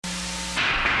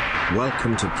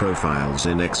Welcome to Profiles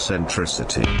in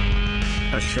Eccentricity,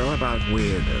 a show about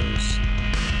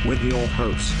weirdos. With your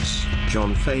hosts,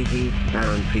 John Fahey,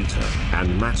 Aaron Peter,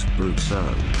 and Matt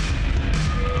Brousseau.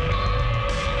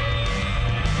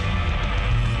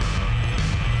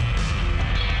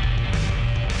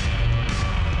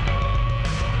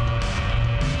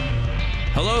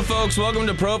 Hello, folks. Welcome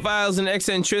to Profiles in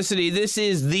Eccentricity. This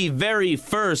is the very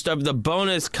first of the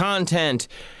bonus content.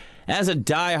 As a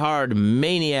die-hard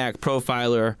maniac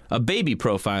profiler, a baby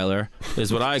profiler,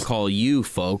 is what I call you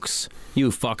folks, you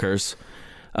fuckers.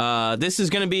 This is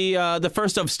going to be the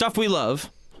first of Stuff We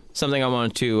Love, something I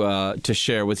wanted to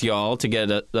share with y'all to get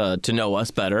to know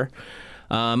us better.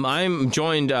 I'm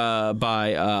joined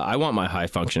by, I want my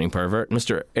high-functioning pervert,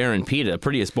 Mr. Aaron Pita,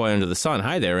 prettiest boy under the sun.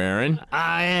 Hi there, Aaron.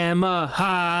 I am a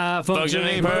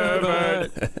high-functioning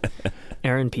pervert.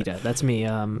 Aaron Pita, that's me.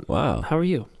 Wow. How are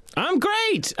you? I'm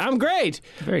great.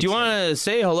 Do you want to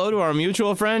say hello to our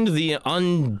mutual friend, the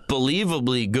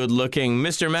unbelievably good-looking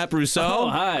Mr. Matt Brousseau? Oh,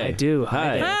 hi. I do.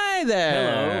 Hi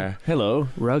there. Hello.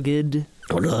 Rugged.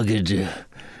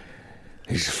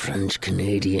 Is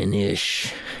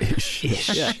French-Canadian-ish.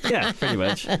 Yeah, pretty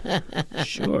much.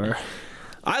 Sure.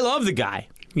 I love the guy.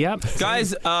 Yep.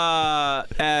 Guys,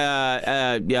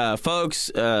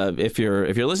 folks, if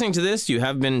you're listening to this, you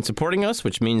have been supporting us,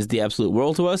 which means the absolute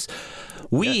world to us.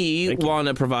 We want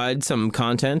to provide some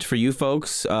content for you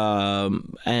folks,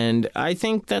 and I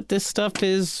think that this stuff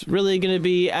is really going to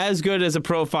be as good as a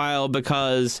profile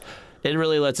because it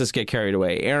really lets us get carried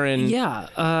away. Aaron?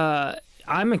 Yeah.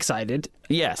 I'm excited.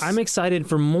 Yes. I'm excited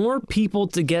for more people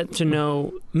to get to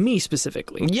know me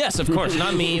specifically. Yes, of course.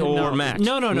 Not me or Matt.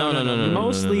 No.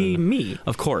 Mostly me.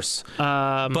 Of course.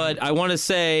 But I want to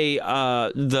say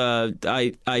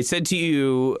I said to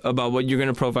you about what you're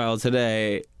going to profile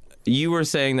today. You were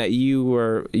saying that you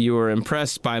were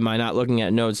impressed by my not looking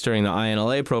at notes during the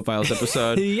INLA profiles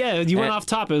episode. Yeah, you went off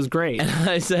top. It was great. And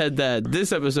I said that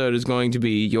this episode is going to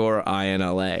be your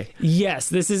INLA. Yes,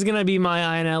 this is going to be my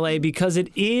INLA because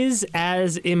it is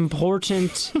as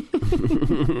important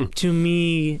to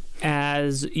me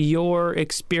as your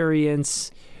experience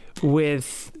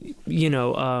with,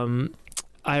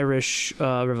 Irish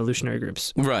revolutionary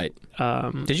groups. Right.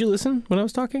 Did you listen when I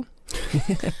was talking?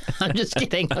 I'm just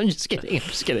kidding. What?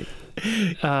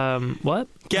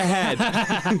 Go ahead.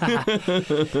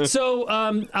 So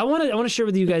I want to share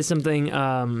with you guys something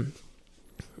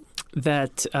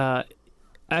that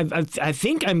I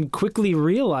think I'm quickly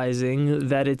realizing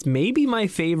that it's maybe my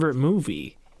favorite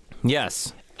movie.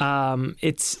 Yes.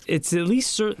 It's at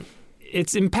least certain.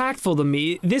 It's impactful to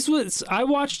me. I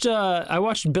watched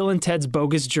Bill and Ted's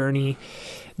Bogus Journey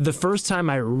the first time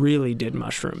I really did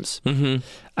mushrooms. Mm-hmm.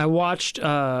 I watched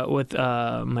with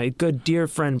my good dear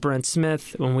friend Brent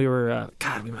Smith when we were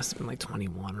we must have been like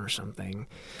 21 or something.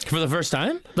 For the first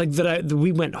time? Like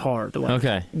we went hard.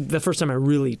 Okay. The first time I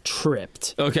really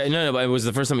tripped. Okay, no, but it was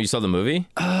the first time you saw the movie?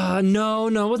 No,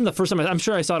 it wasn't the first time. I'm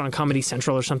sure I saw it on Comedy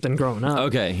Central or something growing up.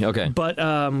 Okay.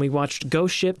 But we watched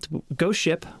Ghost Ship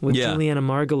with Juliana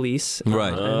Margulies.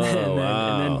 Right. And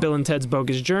then Bill and Ted's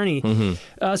Bogus Journey.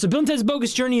 Mm-hmm. So Bill and Ted's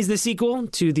Bogus Journey is the sequel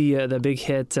to the big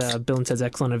hit Bill and Ted's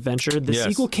Excellent Adventure. The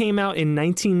sequel came out in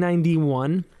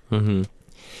 1991. Mm-hmm.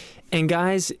 And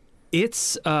guys,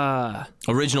 it's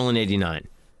original in 89.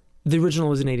 The original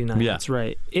was in 89. Yeah. That's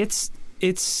right. It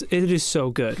is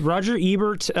so good. Roger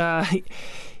Ebert, I'm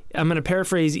going to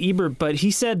paraphrase Ebert, but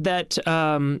he said that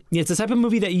it's the type of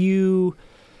movie that you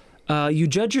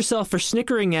judge yourself for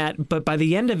snickering at, but by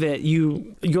the end of it,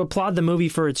 you applaud the movie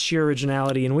for its sheer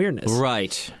originality and weirdness.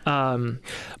 Right.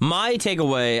 My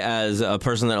takeaway as a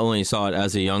person that only saw it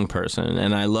as a young person,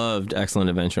 and I loved Excellent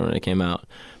Adventure when it came out,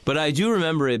 but I do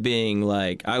remember it being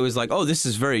like, I was like, oh, this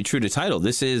is very true to title.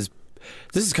 This is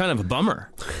kind of a bummer.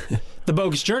 The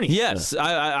Bogus Journey. Yes.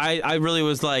 I really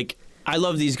was like, I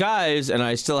love these guys, and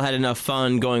I still had enough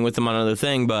fun going with them on another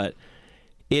thing, but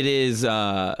it is...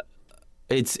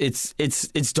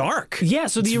 It's dark. Yeah,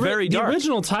 so the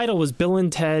original title was Bill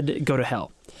and Ted Go to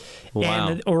Hell. Wow.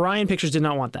 And Orion Pictures did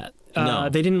not want that. No.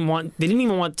 They didn't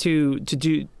even want to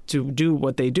do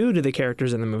what they do to the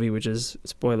characters in the movie, which is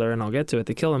spoiler, and I'll get to it.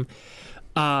 They kill them.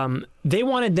 They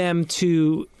wanted them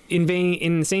to in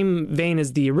the same vein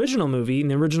as the original movie. In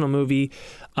the original movie,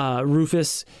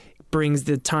 Rufus brings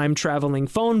the time traveling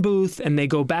phone booth, and they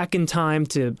go back in time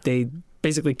they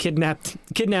basically kidnap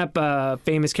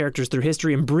famous characters through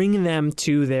history and bring them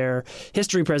to their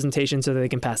history presentation so that they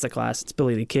can pass the class. It's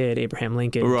Billy the Kid, Abraham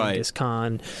Lincoln, Genghis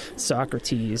Khan,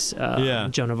 Socrates,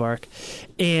 Joan of Arc.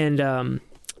 And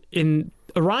in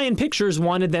Orion Pictures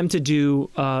wanted them to do,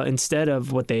 instead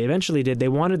of what they eventually did, they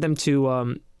wanted them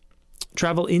to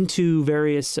travel into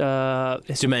various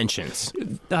Dimensions.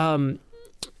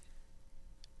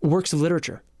 Works of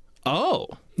literature. Oh.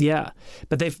 Yeah,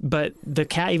 but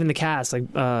even the cast, like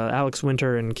Alex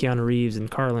Winter and Keanu Reeves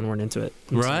and Carlin, weren't into it.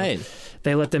 And Right. so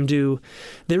they let them do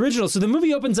the original. So the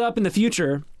movie opens up in the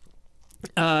future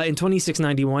in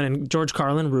 2691, and George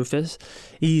Carlin, Rufus,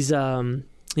 he's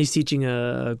teaching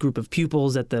a group of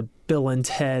pupils at the Bill and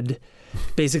Ted,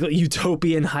 basically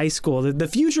utopian high school. The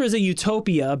future is a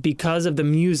utopia because of the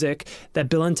music that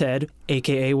Bill and Ted,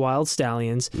 aka Wild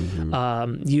Stallions,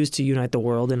 used to unite the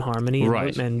world in harmony.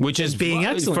 Right. And which is being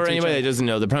excellent for to each anybody other. that doesn't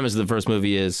know. The premise of the first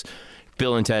movie is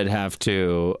Bill and Ted have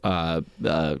to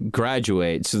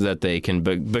graduate so that they can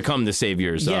become the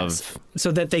saviors of.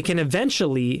 So that they can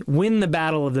eventually win the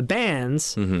battle of the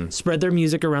bands, spread their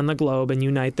music around the globe, and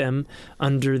unite them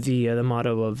under the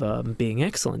motto of being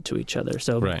excellent to each other.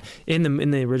 So Right. in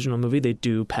the original movie, they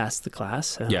do pass the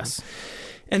class. Yes.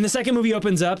 And the second movie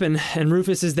opens up, and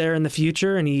Rufus is there in the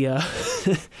future, and he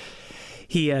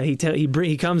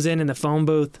he comes in the phone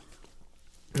booth.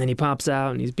 And he pops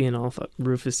out, and he's being all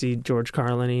Rufus-y, George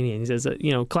Carlin-y, and he says,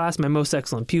 class, my most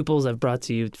excellent pupils, I've brought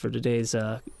to you for today's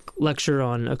lecture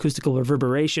on acoustical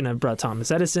reverberation. I've brought Thomas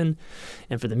Edison,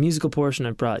 and for the musical portion,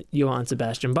 I've brought Johann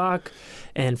Sebastian Bach,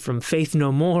 and from Faith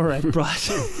No More, I've brought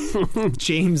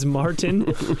James Martin,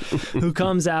 who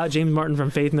comes out. James Martin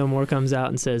from Faith No More comes out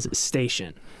and says,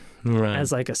 "Station." Right.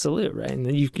 As like a salute, right? And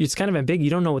it's kind of ambiguous.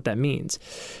 You don't know what that means.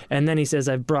 And then he says,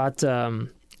 I've brought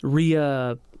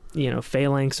Rhea...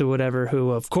 Phalanx or whatever,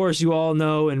 who, of course, you all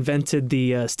know invented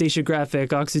the stationographic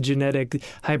oxygenetic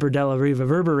hyperdella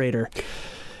reverberator.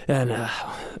 And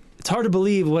it's hard to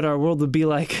believe what our world would be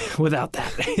like without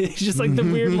that. It's just like the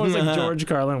weird, most like George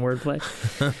Carlin wordplay.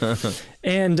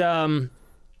 And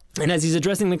as he's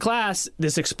addressing the class,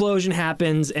 this explosion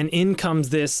happens, and in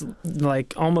comes this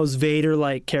like almost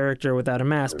Vader-like character without a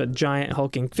mask, but giant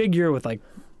hulking figure with like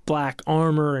black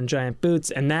armor and giant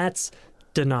boots, and that's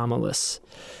Denomulus.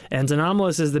 And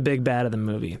Denomulus is the big bad of the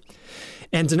movie.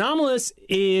 And Denomulus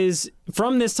is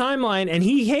from this timeline, and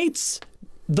he hates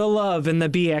the love and the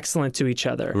be excellent to each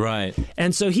other. Right.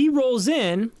 And so he rolls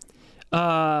in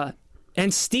and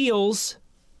steals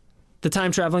the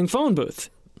time-traveling phone booth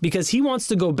because he wants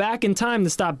to go back in time to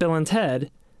stop Bill and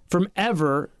Ted from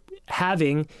ever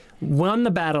having won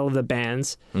the battle of the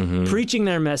bands, preaching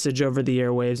their message over the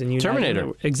airwaves and uniting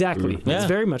Terminator. Exactly. Yeah. It's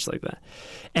very much like that.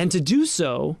 And to do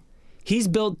so, he's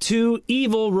built two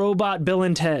evil robot Bill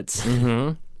and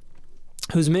Teds,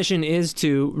 whose mission is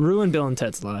to ruin Bill and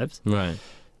Ted's lives, Right.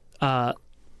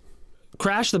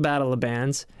 crash the battle of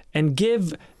bands, and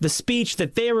give the speech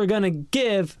that they were going to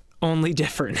give, only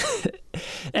different.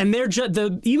 And they're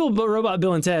the evil robot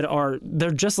Bill and Ted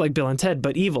they're just like Bill and Ted,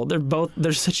 but evil.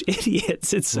 They're such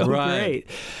idiots. It's so great.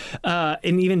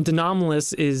 And even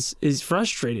Denomulus is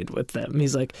frustrated with them.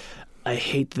 He's like, I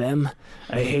hate them.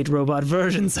 I hate robot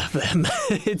versions of them.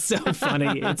 It's so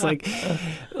funny. It's like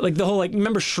the whole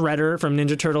remember Shredder from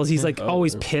Ninja Turtles? He's like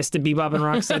always pissed at Bebop and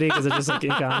Rocksteady because they're just like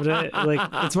incompetent. Like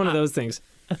it's one of those things.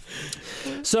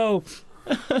 So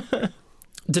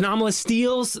Denomulus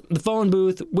steals the phone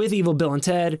booth with evil Bill and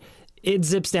Ted. It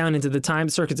zips down into the time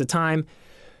circuits of time.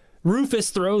 Rufus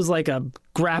throws like a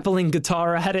grappling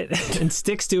guitar at it and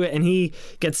sticks to it, and he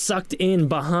gets sucked in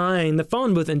behind the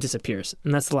phone booth and disappears.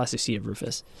 And that's the last you see of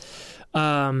Rufus.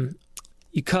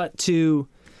 You cut to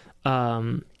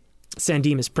San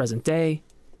Dimas present day.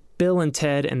 Bill and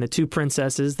Ted and the two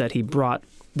princesses that they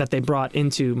brought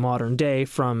into modern day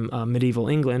from medieval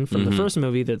England from the first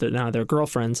movie, that now they're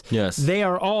girlfriends. Yes. They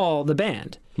are all the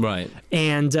band. Right.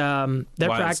 And they're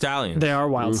Wild Stallions. They are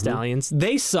Wild Stallions.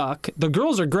 They suck. The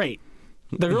girls are great.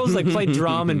 The girls play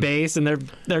drum and bass, and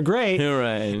they're great. You're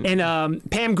right.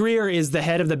 And Pam Grier is the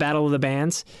head of the Battle of the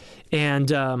Bands, and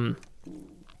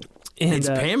it's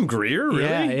Pam Grier,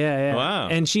 really? Yeah. Wow.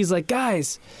 And she's like,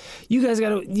 guys, you guys got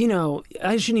to,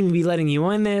 I shouldn't even be letting you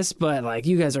win this, but like,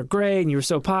 you guys are great and you were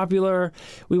so popular.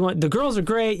 The girls are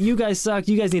great. You guys suck.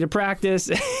 You guys need to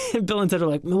practice. And Bill and Ted are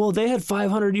like, well, they had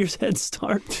 500 years head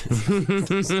start.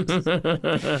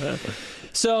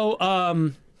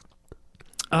 So,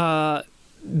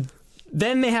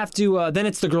 then they have to, then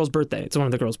it's the girl's birthday. It's one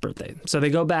of the girls' birthday. So they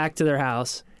go back to their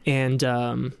house, and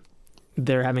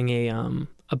they're having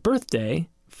a birthday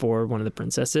for one of the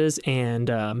princesses, and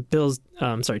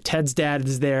Ted's dad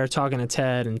is there talking to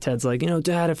Ted, and Ted's like,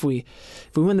 Dad, if we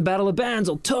win the Battle of Bands,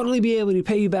 I'll totally be able to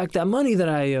pay you back that money that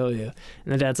I owe you.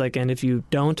 And the dad's like, and if you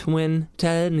don't win,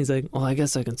 Ted? And he's like, well, I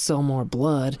guess I can sell more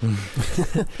blood.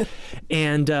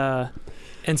 And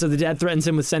so the dad threatens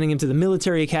him with sending him to the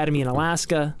military academy in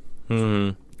Alaska.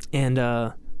 And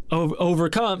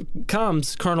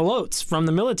comes Colonel Oates from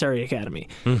the military academy.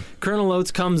 Colonel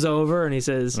Oates comes over and he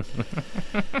says,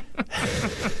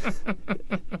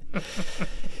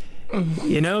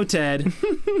 "You know, Ted,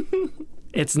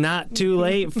 it's not too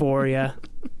late for you."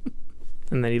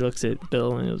 And then he looks at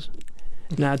Bill and he goes,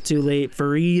 "Not too late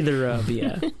for either of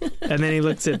you." And then he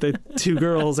looks at the two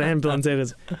girls and Bill and Ted and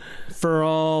goes, "For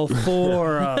all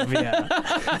four of you."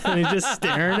 And he's just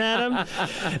staring at him.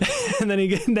 And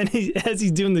then he as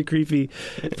he's doing the creepy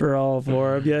 "for all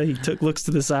four of you," he looks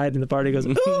to the side and the party goes,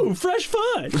 "Ooh, fresh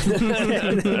fun." And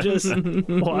then he just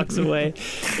walks away.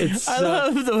 I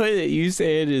love the way that you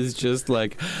say it is just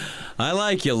like, "I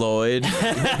like you, Lloyd.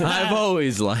 I've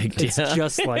always liked you." It's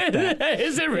just like that.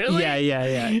 Is it really?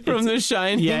 Yeah. From The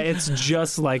Shining? Yeah, it's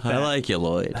just like that. I like you,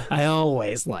 Lloyd. I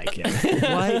always like it.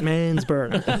 White man's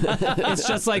burner. It's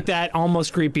just like that,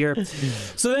 almost creepier.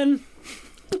 So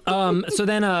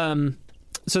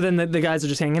then the guys are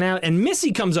just hanging out, and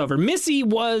Missy comes over. Missy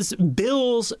was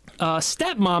Bill's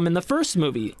stepmom in the first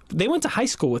movie. They went to high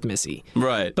school with Missy.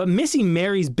 Right. But Missy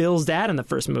marries Bill's dad in the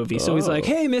first movie. So he's like,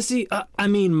 "Hey, Missy,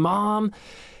 Mom."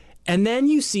 And then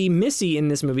you see Missy in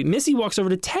this movie. Missy walks over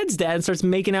to Ted's dad and starts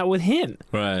making out with him.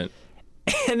 Right.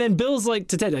 And then Bill's like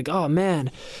to Ted, like, "Oh man,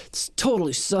 it's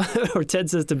totally or Ted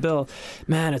says to Bill,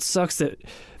 "Man, it sucks that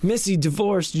Missy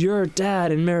divorced your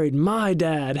dad and married my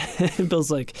dad." And Bill's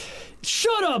like,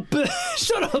 "Shut up,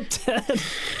 Ted."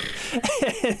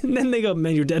 And then they go,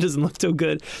 "Man, your dad doesn't look so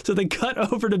good." So they cut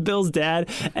over to Bill's dad,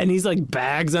 and he's like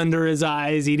bags under his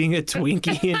eyes, eating a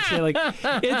Twinkie and shit. Like,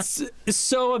 it's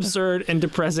so absurd and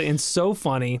depressing and so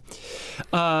funny.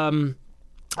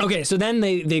 Okay, so then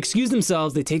they excuse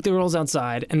themselves, they take the girls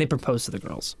outside, and they propose to the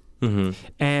girls. Mm-hmm.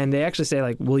 And they actually say,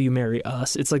 like, "Will you marry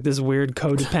us?" It's like this weird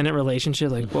codependent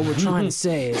relationship. Like, what we're trying to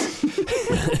say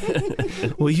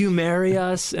is, "Will you marry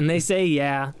us?" And they say,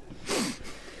 "Yeah."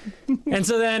 And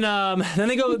so then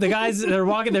they go, the guys,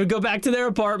 they go back to their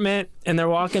apartment, and they're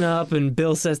walking up, and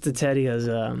Bill says to Ted, he goes,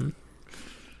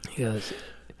 "Do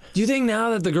you think now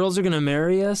that the girls are going to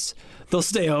marry us, they'll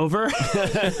stay over?"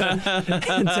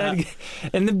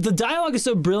 And the dialogue is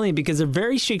so brilliant because they're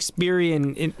very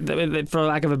Shakespearean, for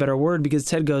lack of a better word, because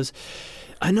Ted goes,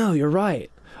 "I know, you're right.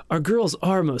 Our girls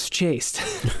are most chaste."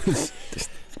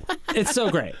 It's so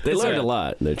great. They learned a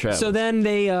lot in their travels. So then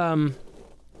they're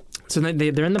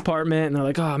in the apartment, and they're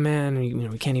like, "Oh man,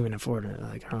 we can't even afford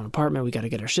our own apartment. We got to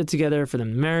get our shit together for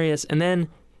them to marry us." And then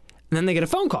they get a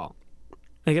phone call.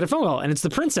 And it's the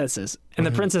princesses. And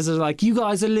the princesses are like, "You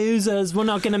guys are losers. We're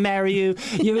not going to marry you.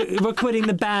 We're quitting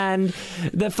the band.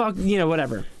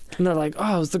 Whatever." And they're like,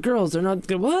 "Oh, it's the girls. They're not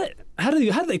good. What? How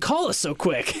do they call us so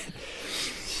quick?"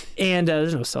 And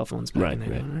there's no cell phones back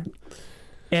then. Right?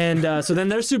 And so then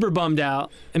they're super bummed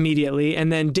out immediately.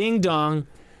 And then ding dong,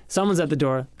 someone's at the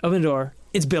door. Open the door.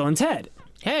 It's Bill and Ted.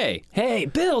 Hey,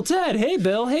 Bill, Ted. Hey,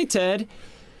 Bill. Hey, Ted.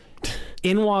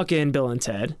 In walk Bill and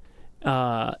Ted.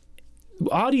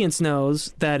 Audience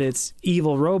knows that it's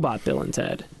evil robot Bill and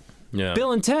Ted. Yeah.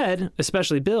 Bill and Ted,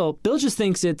 especially Bill just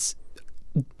thinks it's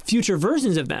future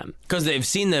versions of them. Because they've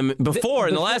seen them before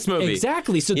in the last movie.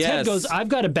 Exactly. So Yes. Ted goes, "I've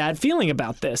got a bad feeling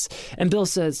about this." And Bill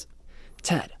says,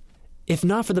 "Ted, if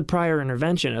not for the prior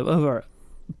intervention of our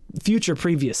future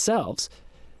previous selves,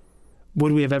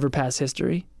 would we have ever passed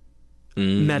history?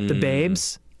 Met the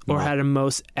babes? Or had a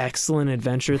most excellent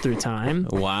adventure through time?"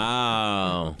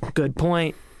 Wow. Good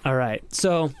point. All right.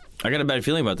 So I got a bad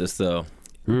feeling about this, though.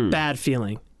 bad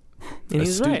feeling. And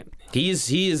he's right.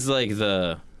 He's like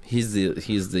he's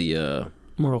the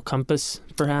Moral compass,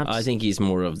 perhaps. I think he's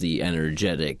more of the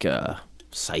energetic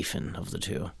siphon of the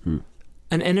two.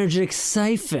 An energetic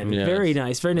siphon. Yes. Very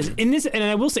nice. Very nice. In this, and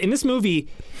I will say, in this movie,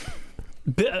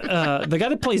 the guy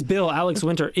that plays Bill, Alex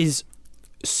Winter, is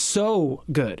so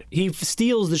good. He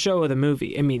steals the show of the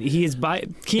movie. I mean, he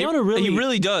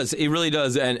really does. He really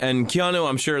does. And Keanu,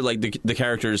 I'm sure, like the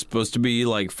character is supposed to be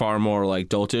like far more like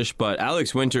doltish, but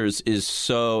Alex Winters is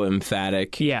so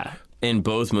emphatic. Yeah. In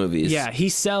both movies. Yeah, he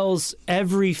sells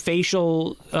every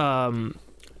facial.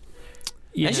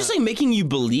 It's just like making you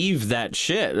believe that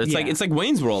shit. It's like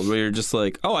Wayne's World, where you're just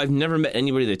like, oh, I've never met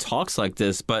anybody that talks like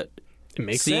this, but it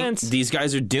makes sense. These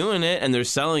guys are doing it and they're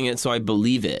selling it, so I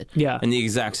believe it. Yeah. And the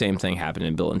exact same thing happened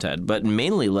in Bill and Ted, but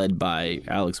mainly led by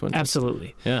Alex Winter.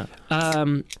 Absolutely. Yeah.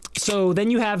 So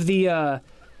then you have the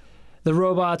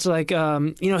robots like,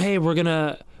 hey, we're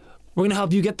gonna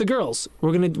help you get the girls.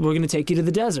 We're gonna take you to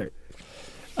the desert,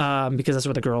 because that's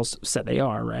what the girls said they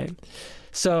are, right?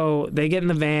 So they get in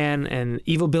the van, and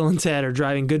evil Bill and Ted are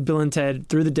driving good Bill and Ted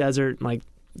through the desert, like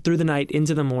through the night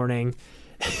into the morning.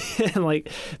 And like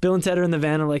Bill and Ted are in the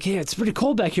van and like, hey, it's pretty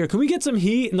cold back here. Can we get some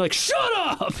heat? And they're like, shut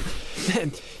up!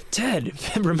 And Ted,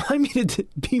 remind me to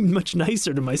be much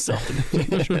nicer to myself in the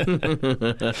future.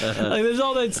 Like, there's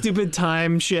all that stupid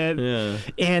time shit. Yeah.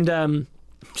 And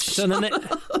so then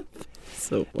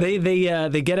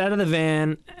they get out of the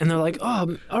van and they're like,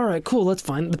 oh, all right, cool, that's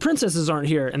fine. The princesses aren't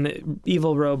here. And the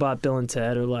evil robot Bill and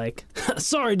Ted are like,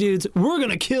 sorry, dudes, we're going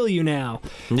to kill you now.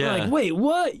 Yeah. They're like, wait,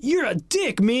 what? You're a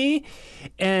dick, me.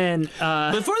 And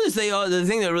Before this, the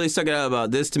thing that really stuck out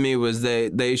about this to me was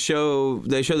they show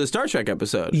the Star Trek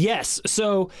episode. yes.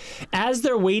 So as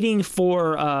they're waiting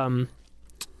for...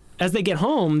 as they get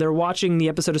home, they're watching the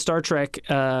episode of Star Trek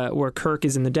where Kirk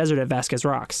is in the desert at Vasquez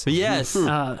Rocks. Yes.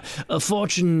 A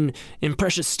fortune in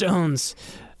precious stones.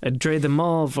 I'd trade them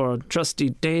all for a trusty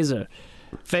phaser,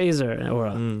 or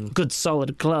a good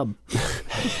solid club.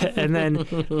 And then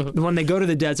when they go to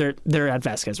the desert, they're at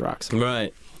Vasquez Rocks.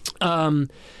 Right. So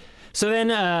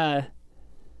then,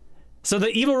 so the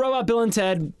evil robot Bill and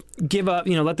Ted give up,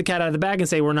 let the cat out of the bag and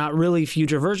say, we're not really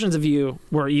future versions of you,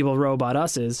 we're evil robot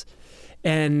us's.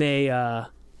 And they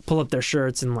pull up their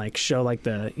shirts and like show like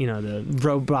the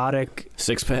robotic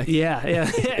Six-pack. yeah.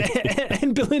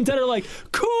 And Bill and Ted are like,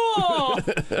 cool,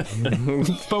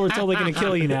 but we're totally gonna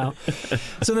kill you now.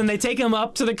 So then they take him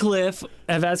up to the cliff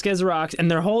at Vasquez Rocks,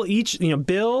 and their whole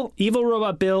evil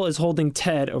robot Bill is holding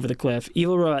Ted over the cliff.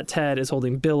 Evil robot Ted is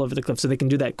holding Bill over the cliff, so they can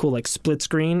do that cool like split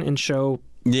screen and show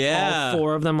all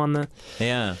four of them on the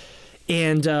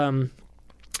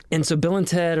And so Bill and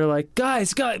Ted are like,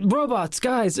 guys, robots,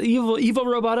 evil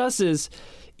robot us's.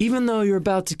 Even though you're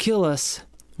about to kill us,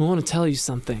 I want to tell you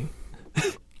something.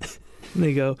 And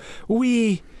they go,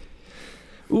 we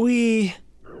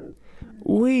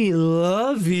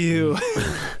love you.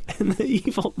 And the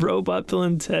evil robot Bill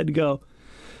and Ted go,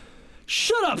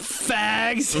 shut up,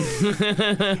 fags!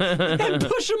 And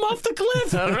push them off the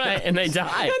cliff. All right, and they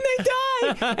die.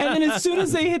 And then as soon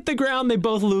as they hit the ground, they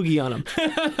both loogie on them.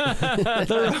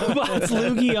 The robots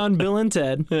loogie on Bill and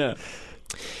Ted. Yeah.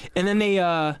 And then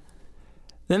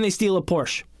they steal a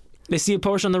Porsche. They see a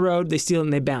Porsche on the road, they steal it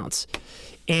and they bounce.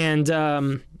 And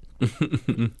then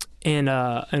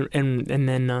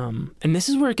this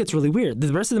is where it gets really weird.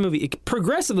 The rest of the movie, it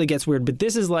progressively gets weird, but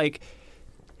this is like,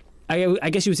 I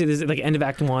guess you would say this is like end of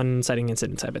Act 1 inciting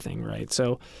incident type of thing, right?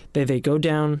 So they go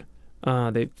down,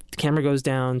 the camera goes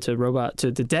down to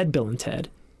the dead Bill and Ted,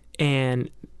 and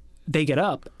they get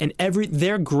up, and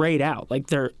they're grayed out,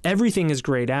 like everything is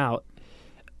grayed out.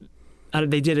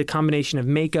 They did a combination of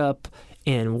makeup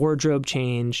and wardrobe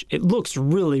change. It looks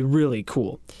really, really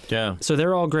cool. Yeah. So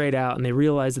they're all grayed out, and they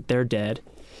realize that they're dead,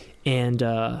 and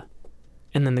then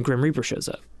the Grim Reaper shows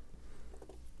up,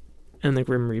 and the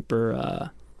Grim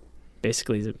Reaper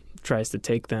basically tries to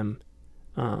take them,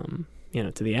 to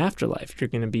the afterlife. You're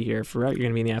going to be here forever. You're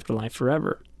going to be in the afterlife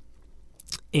forever.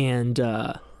 And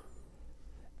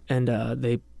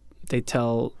they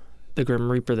tell the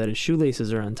Grim Reaper that his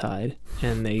shoelaces are untied,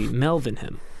 and they Melvin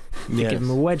him. They give him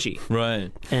a wedgie.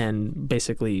 Right. And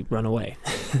basically run away.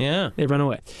 Yeah. They run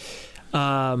away.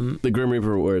 The Grim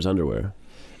Reaper wears underwear.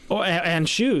 Oh, and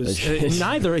shoes.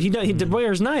 Neither. He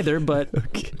wears neither, but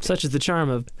such is the charm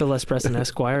of Bill S. Preston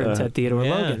Esquire and Ted Theodore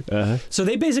Logan. So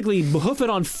they basically hoof it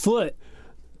on foot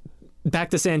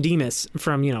back to San Dimas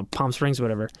from, Palm Springs,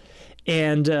 whatever.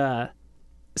 And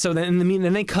so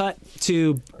then they cut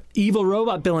to evil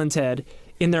robot Bill and Ted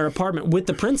in their apartment with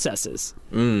the princesses.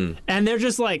 And they're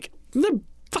just like, they're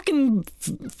fucking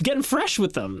getting fresh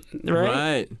with them,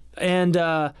 right? And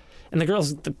the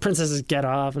princesses get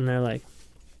off, and they're like,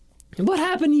 what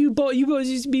happened to you boys? You boys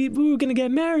used to be, we were going to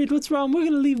get married. What's wrong? We're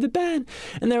going to leave the band.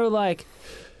 And they were like,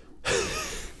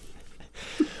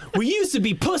 we used to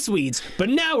be pussweeds, but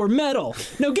now we're metal.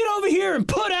 Now get over here and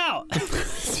put out.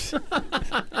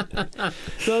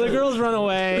 So the girls run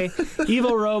away.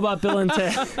 Evil robot Bill and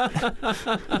Ted.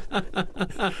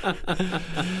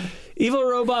 Evil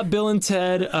robot Bill and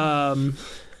Ted.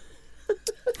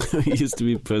 We used to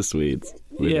be pussweeds.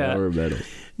 Now we're metal.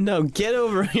 No, get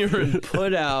over here and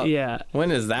put out. Yeah.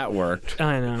 When has that worked?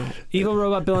 I know. Evil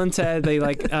robot Bill and Ted, they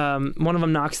like one of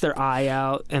them knocks their eye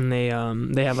out, and they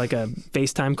have like a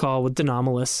FaceTime call with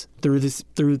Denomalous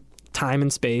through time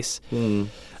and space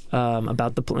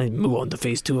about the plan. Move on to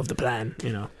phase 2 of the plan,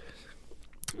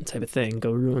 type of thing.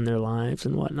 Go ruin their lives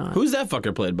and whatnot. Who's that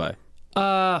fucker played by?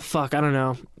 Fuck, I don't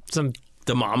know. Some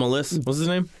Demomalous. What's his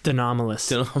name?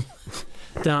 Denomalous.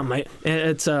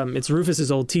 It's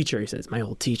Rufus's old teacher. He says, my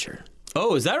old teacher.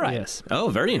 Oh, is that right? Yes. Oh,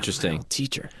 very My interesting. old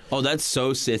teacher. Oh, that's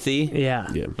so Sithy.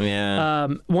 Yeah.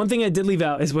 One thing I did leave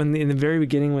out is when in the very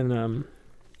beginning when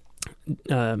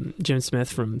Jim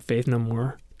Smith from Faith No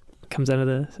More comes out of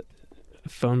the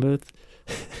phone booth.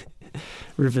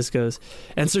 Rufus goes.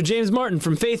 And Sir James Martin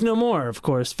from Faith No More, of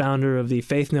course, founder of the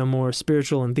Faith No More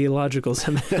Spiritual and Theological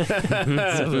Seminary.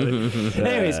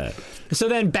 Anyways, so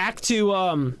then back to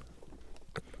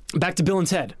Bill and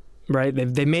Ted, right?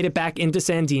 They made it back into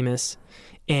San Dimas,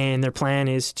 and their plan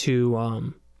is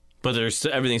to... but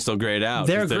everything's still grayed out.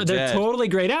 They're dead. totally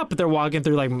grayed out, but they're walking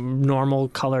through like normal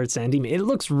colored San Dimas. It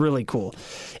looks really cool.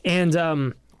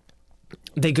 And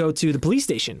they go to the police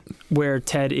station where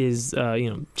Ted is,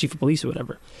 chief of police or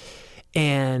whatever.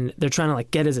 And they're trying to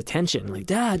like get his attention. Like,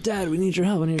 Dad, we need your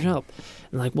help. And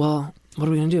like, well, what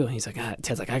are we gonna do? And he's like,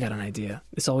 Ted's like, I got an idea.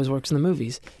 This always works in the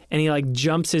movies. And he like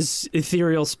jumps his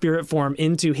ethereal spirit form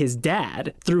into his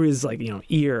dad through his like,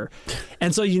 ear.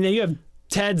 And so you have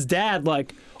Ted's dad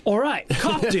like, all right,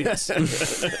 cop dudes.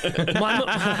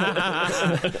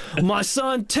 My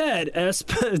son Ted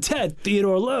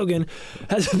Theodore Logan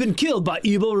has been killed by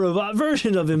evil robot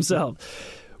version of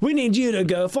himself. We need you to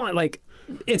go find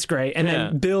it's great. And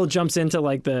then Bill jumps into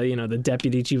like the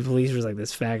deputy chief of police who's like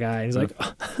this fat guy. And he's like,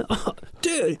 oh,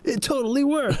 dude, it totally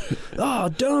worked. Oh,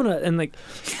 donut. And like,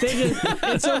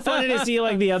 it's so funny to see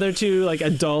like the other two like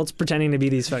adults pretending to be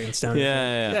these fucking stoners.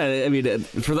 Yeah. I mean,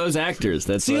 for those actors,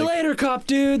 that's see you later, cop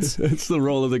dudes. That's the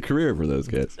role of the career for those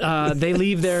guys. They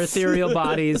leave their ethereal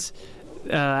bodies.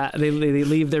 They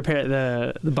leave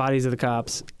the bodies of the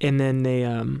cops, and then they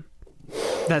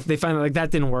find like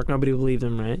that didn't work. Nobody believed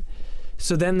them, right?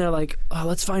 So then they're like, oh,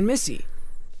 let's find Missy.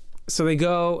 So they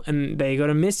go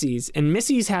to Missy's, and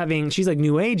she's like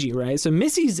new agey, right? So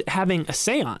Missy's having a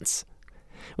seance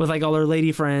with like all her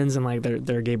lady friends and like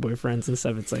their gay boyfriends and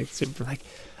stuff. It's like super like,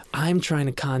 I'm trying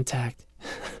to contact,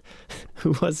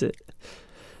 who was it?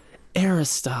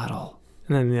 Aristotle.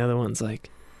 And then the other one's like,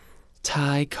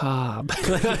 Ty Cobb.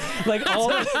 like all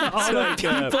the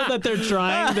people that they're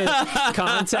trying to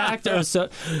contact are so...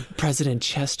 President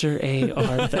Chester A.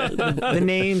 Arthur. The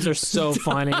names are so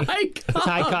funny.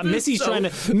 Ty Cobb. Missy's trying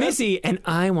to... Missy, and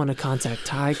I want to contact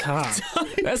Ty Cobb.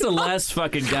 That's the last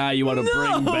fucking guy you want to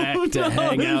bring back to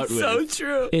hang out with. So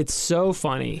true. It's so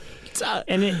funny.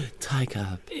 And Ty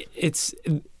Cobb.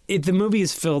 The movie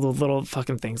is filled with little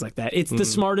fucking things like that. It's the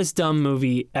smartest dumb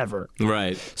movie ever.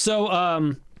 Right.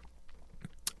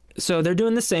 So they're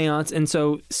doing the seance, and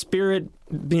so Spirit,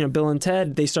 Bill and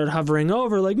Ted, they start hovering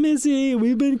over like, Missy,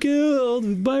 we've been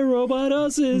killed by robot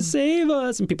usses, save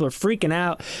us. And people are freaking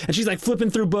out. And she's like flipping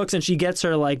through books, and she gets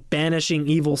her like Banishing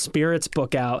Evil Spirits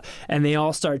book out, and they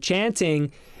all start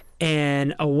chanting,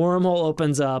 and a wormhole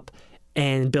opens up,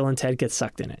 and Bill and Ted get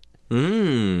sucked in it.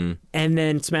 And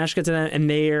then Smash gets to them, and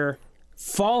they're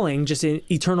falling just in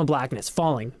eternal blackness,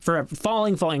 falling forever,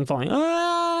 falling.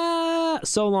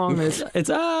 So long that it's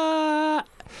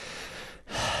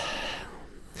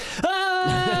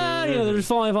they're just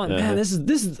falling. Man, this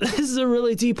is a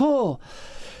really deep hole.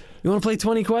 You want to play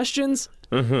 20 questions?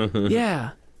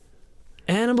 Yeah.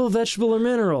 Animal, vegetable, or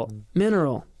mineral?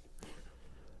 Mineral.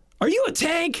 Are you a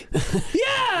tank?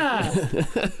 Yeah!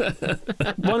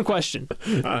 One question.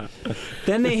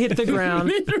 Then they hit the ground.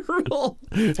 Mineral.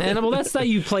 Animal, that's how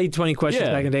you played 20 questions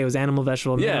back in the day. It was animal,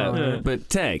 vegetable, mineral. But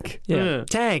tank. Yeah.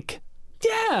 Tank.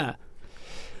 Yeah.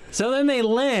 So then they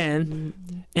land,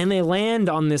 and they land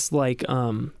on this, like,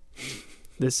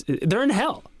 they're in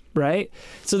hell, right?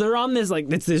 So they're on this,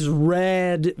 like, it's this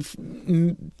red,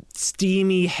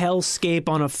 steamy hellscape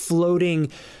on a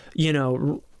floating,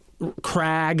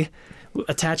 crag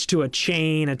attached to a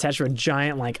chain, attached to a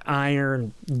giant like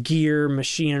iron gear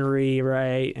machinery,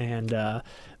 right? And a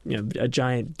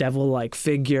giant devil-like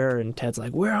figure. And Ted's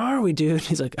like, "Where are we, dude?"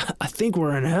 He's like, "I think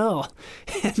we're in hell."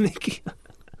 And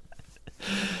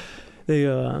he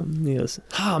goes,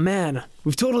 "Oh man,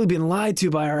 we've totally been lied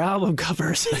to by our album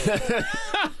covers."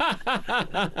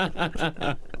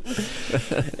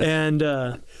 And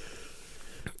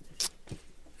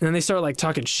then they start like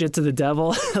talking shit to the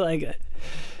devil, like,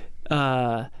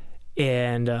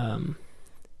 and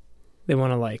they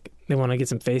want to get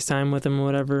some FaceTime with him or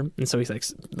whatever. And so he's like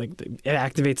it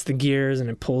activates the gears and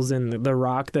it pulls in the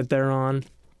rock that they're on,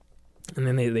 and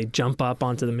then they jump up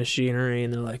onto the machinery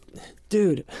and they're like,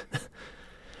 "Dude,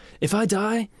 if I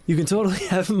die, you can totally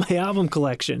have my album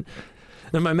collection."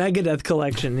 And my Megadeth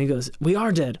collection. And he goes, "We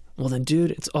are dead." "Well then,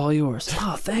 dude, it's all yours."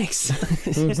 "Oh, thanks."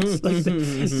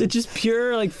 It's just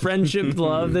pure like friendship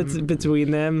love that's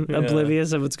between them,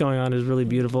 oblivious of what's going on, is really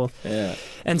beautiful. Yeah.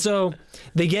 And so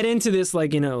they get into this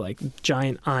like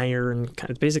giant iron, kind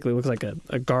of basically looks like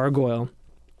a gargoyle,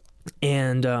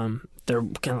 and they're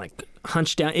kind of like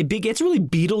hunched down. It gets really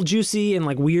Beetlejuicy and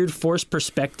like weird forced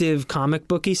perspective comic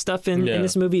booky stuff in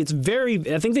this movie. It's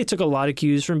I think they took a lot of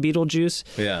cues from Beetlejuice.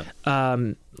 Yeah.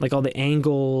 Like all the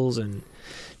angles and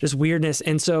just weirdness.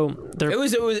 And so they're It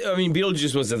was. I mean,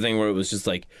 Beetlejuice was the thing where it was just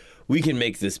like, we can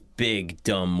make this big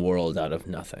dumb world out of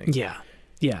nothing. yeah,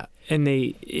 and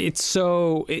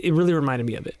it really reminded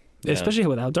me of it, especially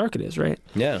with how dark it is, right?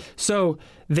 Yeah. So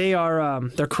they are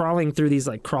they're crawling through these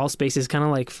like crawl spaces, kind of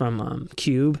like from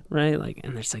Cube, right? Like,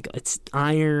 and there's like it's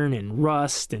iron and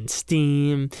rust and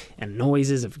steam and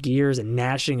noises of gears and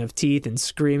gnashing of teeth and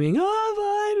screaming,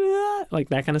 oh, like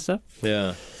that kind of stuff.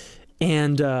 Yeah.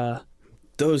 And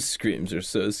those screams are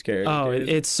so scary. oh, dude.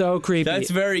 it's so creepy. That's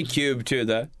very Cube too.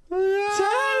 That.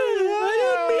 I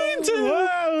didn't mean to.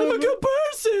 I'm a good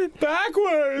person.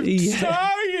 Backwards. Yeah.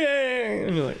 Stargate.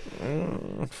 And you're like,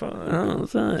 fine. Oh,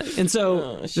 fine. And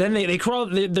so then they crawl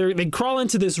they crawl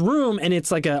into this room, and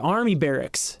it's like an army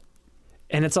barracks,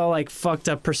 and it's all like fucked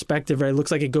up perspective, right? It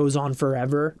looks like it goes on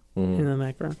forever in the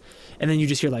background, and then you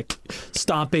just hear like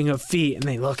stomping of feet, and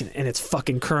they look, and it's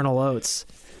fucking Colonel Oates.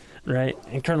 Right?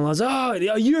 And Colonel Oates, oh,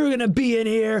 you're going to be in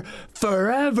here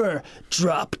forever.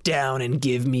 Drop down and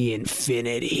give me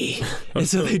infinity. And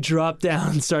so they drop down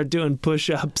and start doing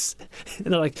push-ups. And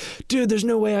they're like, dude, there's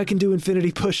no way I can do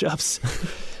infinity push-ups.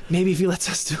 Maybe if he lets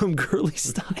us do them girly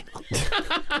style.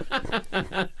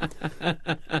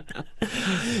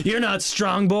 You're not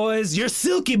strong boys. You're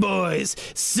silky boys.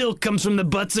 Silk comes from the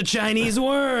butts of Chinese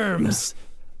worms.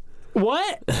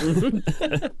 What?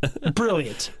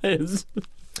 Brilliant.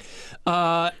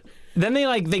 Then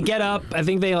they get up. I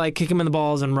think they like kick him in the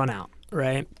balls and run out,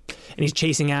 right? And he's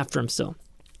chasing after him still.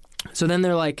 So then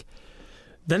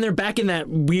they're back in that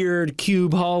weird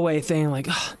cube hallway thing, like,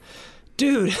 oh,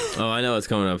 dude, Oh, I know what's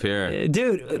coming up here.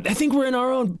 dude, I think we're in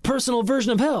our own personal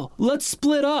version of hell. Let's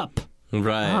split up.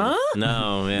 Right. Huh?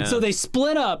 No, yeah. So they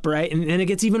split up, right? And then it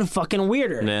gets even fucking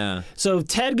weirder. Yeah. So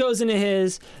Ted goes into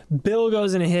his, Bill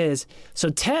goes into his. So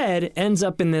Ted ends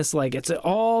up in this, like, it's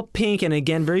all pink and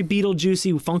again, very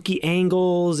Beetlejuicy, funky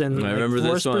angles and I remember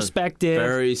forced this one. perspective.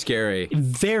 Very scary.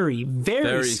 Very, very,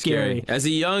 Very scary. scary. As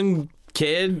a young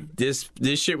kid, this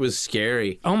shit was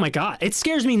scary. Oh my God, it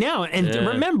scares me now. And Yeah.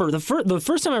 remember, the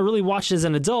first time I really watched as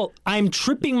an adult, I'm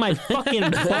tripping my fucking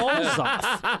balls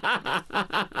off.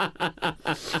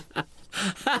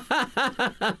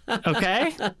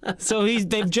 Okay, so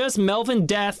they've just Melvin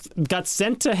Death got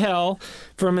sent to hell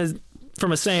from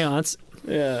a seance.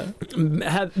 Yeah.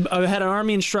 Had an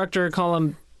army instructor call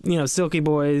him, Silky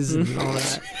Boys and all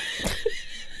that.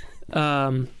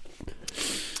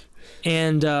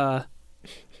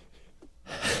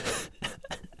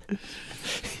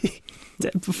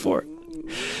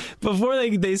 Before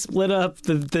they split up,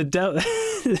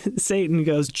 Satan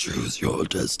goes, choose your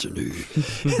destiny,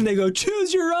 and they go,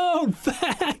 choose your own,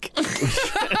 fuck.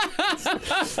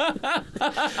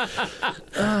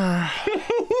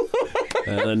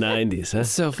 The 90s, huh?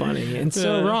 So funny and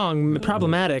so wrong,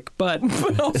 problematic, but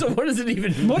Also, what does it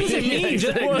even mean? what does it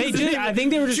mean? I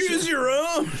think they were just Choose your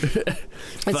own.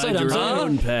 That's Find what I'm your saying.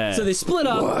 own path. So they split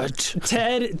up. What?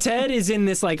 Ted is in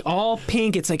this like all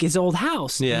pink. It's like his old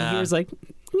house. And Yeah. he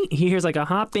hears like a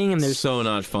hopping, and there's So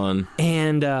not fun.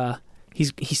 and he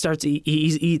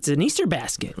eats an Easter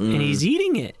basket, and he's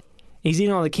eating it. He's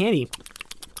eating all the candy,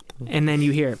 and then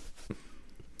you hear,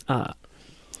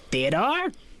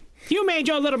 Theodore, you made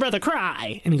your little brother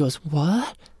cry, and he goes,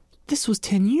 what? This was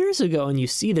 10 years ago, and you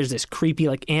see there's this creepy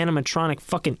like animatronic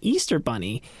fucking Easter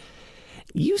bunny.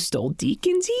 You stole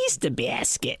Deacon's Easter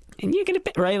basket, and you're gonna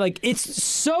pay, right? Like it's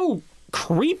so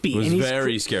creepy. It was and he's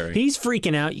very scary. He's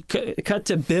freaking out. You cut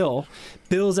to Bill.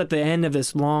 Bill's at the end of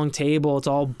this long table. It's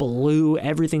all blue.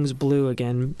 Everything's blue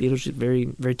again. Beetlejuice, very,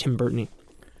 very Tim Burton-y.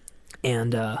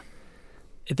 And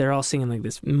they're all singing like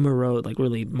this morose, like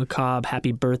really macabre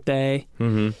 "Happy Birthday."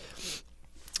 Mm-hmm.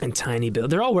 And Tiny Bill,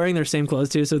 they're all wearing their same clothes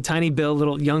too. So Tiny Bill,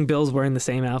 little young Bill's wearing the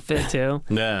same outfit too.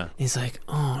 Yeah. He's like,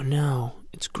 oh no,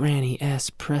 it's Granny S.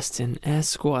 Preston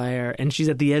Esquire. And she's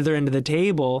at the other end of the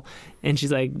table. And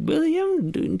she's like,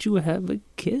 William, didn't you have a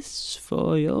kiss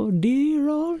for your dear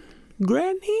old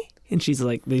Granny? And she's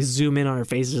like, they zoom in on her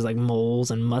face. There's like moles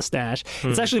and mustache.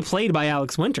 It's actually played by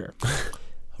Alex Winter.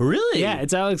 Really? Yeah,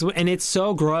 it's Alex, and it's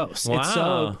so gross. Wow. It's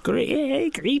so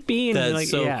creepy. And That's like,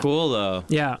 so yeah. cool, though.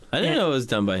 Yeah. I didn't know it was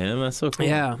done by him. That's so cool.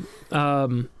 Yeah.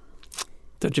 Don't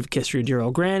you have kissed your dear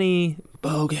old granny?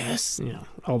 Bogus.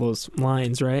 All those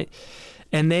lines, right?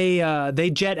 And they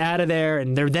jet out of there,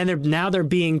 and they're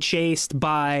being chased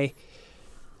by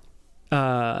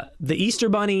the Easter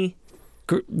Bunny,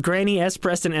 Granny S.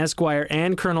 Preston Esquire,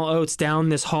 and Colonel Oates down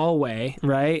this hallway,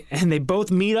 right? And they both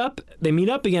meet up. They meet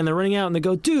up again. They're running out, and they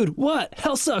go, "Dude, what?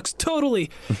 Hell sucks. Totally.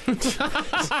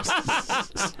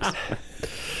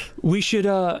 We should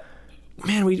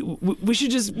man, we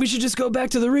should just go back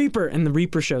to the Reaper." And the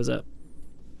Reaper shows up.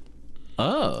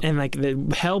 Oh. And like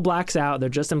the hell blacks out. They're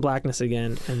just in blackness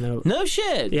again. And No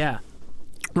shit. yeah,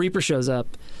 Reaper shows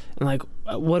up and like,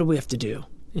 what do we have to do?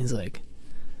 He's like,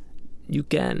 you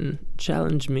can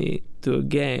challenge me to a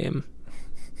game.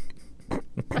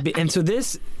 And so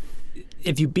this,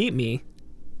 if you beat me,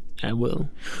 I will.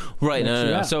 Right. No.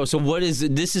 Yeah. So what is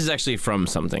this? Is actually from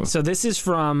something. So this is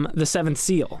from The Seventh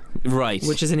Seal, Right.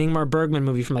 which is an Ingmar Bergman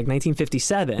movie from like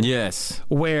 1957. Yes.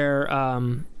 Where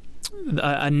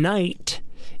a knight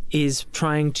is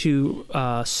trying to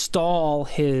stall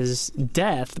his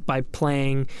death by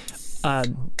playing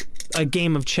a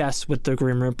game of chess with the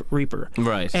Grim Reaper.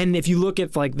 Right. And if you look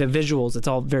at like the visuals, it's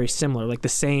all very similar, like the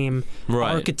same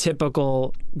Right.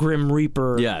 archetypical Grim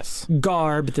Reaper Yes.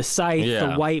 garb, the scythe, Yeah.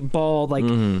 the white bald, like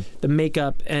the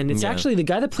makeup. And it's Yeah. actually the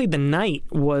guy that played the knight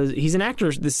he's an actor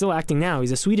that's still acting now.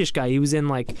 He's a Swedish guy. He was in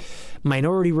like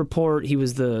Minority Report. He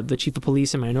was the chief of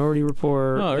police in Minority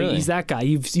Report. Oh, really? He's that guy.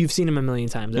 You've seen him a million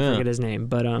times. I Yeah. forget his name,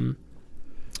 but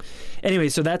anyway,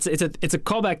 so it's a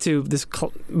callback to this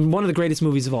one of the greatest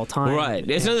movies of all time. Right.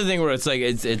 It's another thing where it's like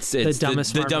it's The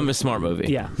dumbest smart movie. smart movie.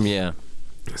 Yeah. Yeah.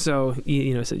 So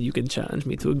so you can challenge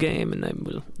me to a game and I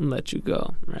will let you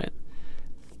go. Right.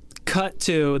 Cut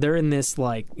to they're in this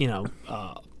like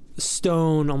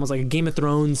stone, almost like a Game of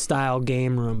Thrones style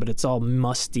game room, but it's all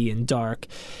musty and dark.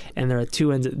 And there are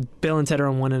two ends. Bill and Ted are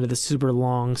on one end of the super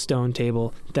long stone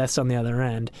table. Death's on the other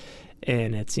end,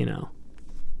 and it's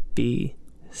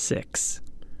B6.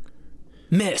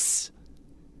 Miss.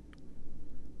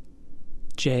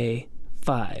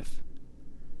 J5.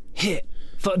 Hit.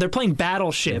 They're playing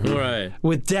Battleship Right.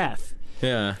 with Death.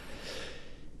 Yeah.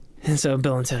 And so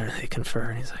Bill and Ted, they confer,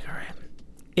 and he's like, all right.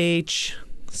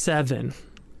 H7.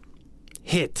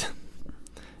 Hit.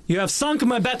 You have sunk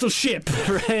my battleship.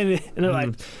 Right? And they're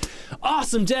like,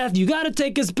 awesome, Death. You got to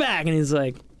take us back. And he's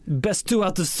like, best 2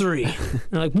 out of 3. And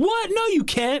they're like, what? No, you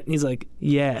can't. And he's like,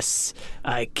 yes,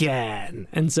 I can.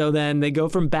 And so then they go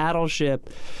from Battleship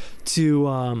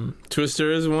to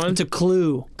Twister is one.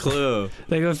 Clue. Clue.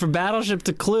 They go from Battleship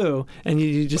to Clue, and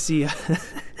you just see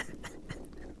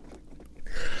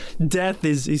Death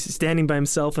he's standing by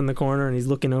himself in the corner, and he's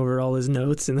looking over all his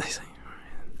notes, and he's like,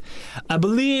 I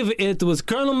believe it was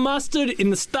Colonel Mustard in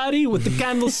the study with the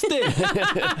candlestick.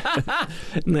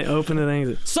 And they open it, and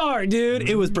he's like, sorry, dude,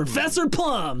 it was Professor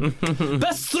Plum.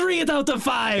 Best 3 out of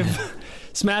 5.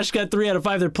 Smash got 3 out of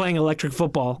 5. They're playing electric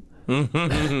football. And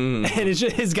it's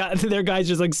just their guy's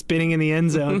just like spinning in the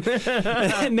end zone.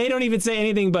 And they don't even say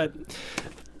anything but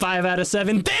 5 out of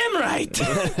 7. Damn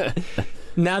right.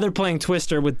 Now they're playing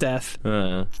Twister with Death.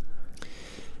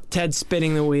 Ted's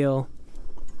spinning the wheel.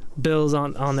 Bill's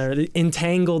on there,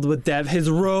 entangled with Death. His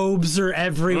robes are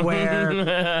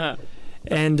everywhere.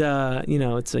 And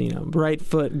it's right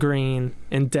foot green,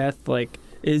 and Death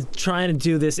is trying to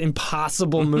do this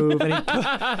impossible move,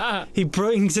 and he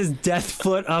brings his death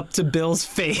foot up to Bill's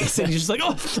face, and he's just like,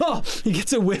 oh, he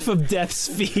gets a whiff of Death's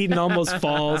feet and almost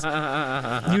falls.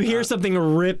 You hear something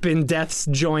rip in Death's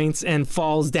joints and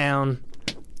falls down.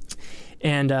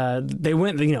 And they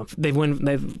win. They win.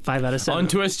 They 5 out of 7. On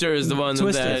Twister is the one.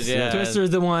 Twister is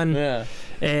the one. Yeah.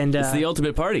 And It's the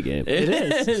ultimate party game. It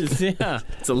is. Yeah.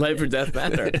 It's a life or death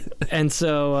matter. And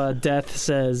so Death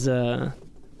says, I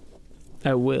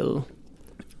will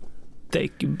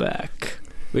take you back.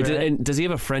 Wait, Right. does he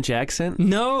have a French accent?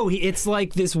 No, it's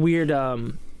like this weird,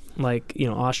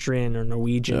 Austrian or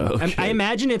Norwegian. Okay. I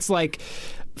imagine it's like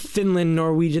Finland,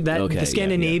 Norwegian, the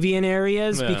Scandinavian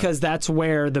areas, Yeah. because that's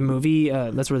where the movie,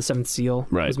 that's where The Seventh Seal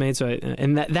was made. So,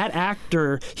 and that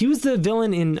actor, he was the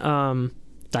villain in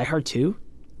Die Hard 2.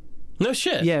 No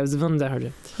shit. Yeah, it was the villain in Die Hard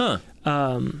 2. Huh.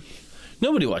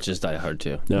 Nobody watches Die Hard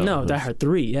 2. No, Die Hard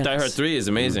 3. Yes. Die Hard 3 is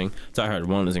amazing. Die Hard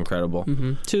 1 is incredible.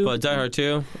 2. But Die Hard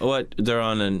 2, what? They're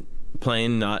on a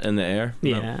plane, not in the air? No,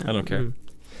 Yeah. I don't care.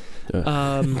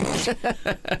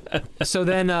 So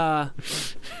then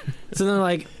they're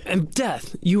like, and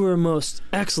Death, you were a most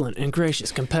excellent and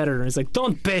gracious competitor. It's like,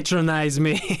 don't patronize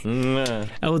me.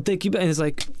 I will take you back. And it's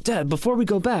like, Dad, before we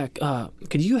go back,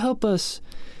 could you help us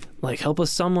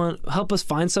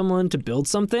find someone to build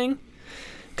something?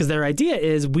 Because their idea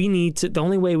is the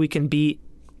only way we can beat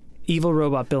evil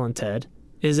robot Bill and Ted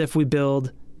is if we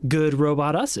build good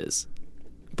robot us's.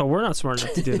 But we're not smart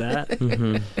enough to do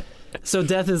that. So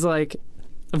Death is like,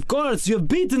 of course, you've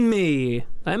beaten me.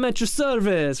 I'm at your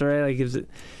service, right?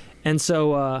 And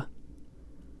so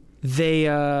they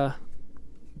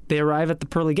arrive at the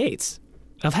pearly gates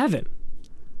of heaven.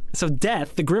 So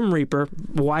Death, the Grim Reaper,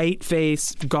 white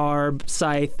face, garb,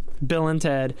 scythe, Bill and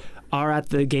Ted are at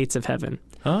the gates of heaven.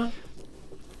 Huh?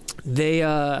 They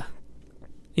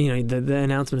the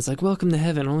announcement is like, welcome to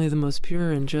heaven, only the most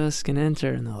pure and just can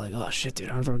enter. And they're like, oh shit, dude,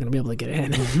 I don't know if we're going to be able to get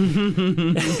in.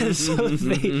 So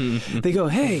they go,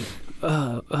 hey,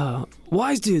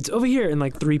 wise dudes, over here. And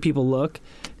like 3 people look,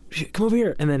 come over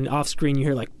here. And then off screen you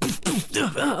hear like,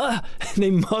 and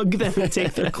they mug them and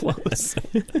take their clothes.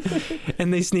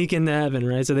 And they sneak into heaven,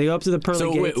 right? So they go up to the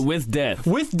pearly gates. With death.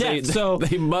 With death. So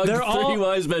they mugged 3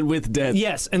 wise men with death.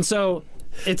 Yes, and so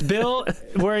it's Bill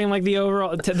wearing like the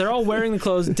overall. They're all wearing the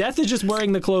clothes. Death is just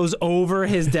wearing the clothes over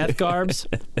his death garbs.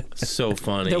 So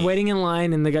funny. They're waiting in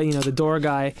line, and the guy, the door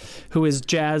guy, who is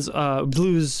jazz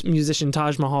blues musician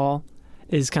Taj Mahal,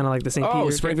 is kind of like the St. Oh,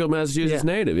 Peter. Springfield, Massachusetts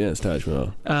native. Yes, Taj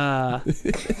Mahal.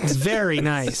 It's very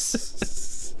nice.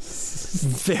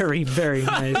 Very, very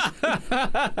nice.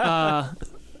 The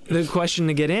question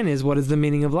to get in is, what is the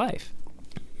meaning of life?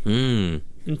 And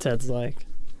Ted's like,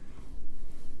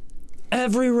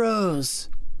 every rose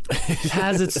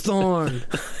has its thorn.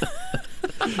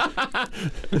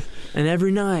 And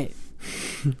every night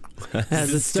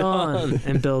has its dawn.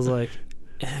 And Bill's like,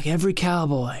 every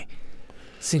cowboy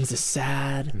sings a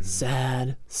sad,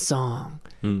 sad song.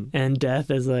 And Death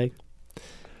is like,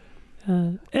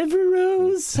 every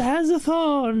rose has a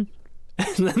thorn.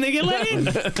 And then they get let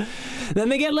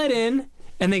in.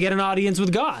 And they get an audience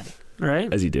with God,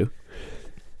 right? As you do.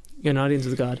 You get an audience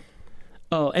with God.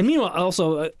 Oh, and meanwhile,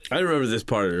 also, I don't remember this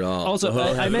part at all. Also,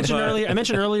 I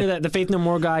mentioned earlier that the Faith No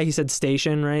More guy, he said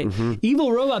station, right? Mm-hmm.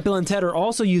 Evil Robot Bill and Ted are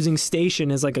also using station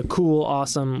as like a cool,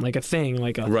 awesome, like a thing,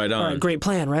 like a right on, all right, great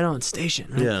plan, right on, station.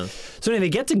 Right? Yeah. So anyway, they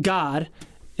get to God,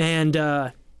 and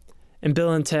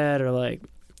Bill and Ted are like,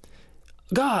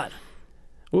 God.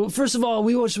 Well, first of all,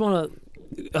 we just want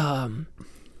to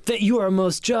that you are a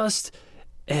most just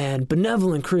and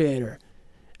benevolent creator,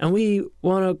 and we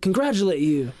want to congratulate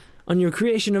you on your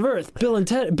creation of Earth. Bill and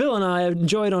I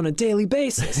enjoy it on a daily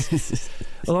basis,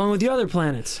 along with the other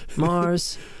planets,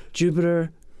 Mars,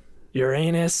 Jupiter,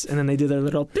 Uranus, and then they do their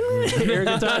little air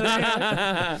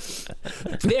guitar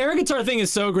thing. The air guitar thing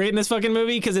is so great in this fucking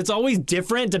movie because it's always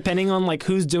different depending on like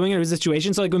who's doing it or who's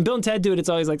situation. So like when Bill and Ted do it, it's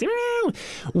always like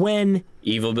when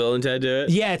Evil Bill and Ted do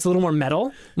it. Yeah, it's a little more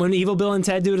metal. When Evil Bill and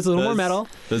Ted do it, it's a little more metal.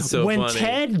 That's so when funny.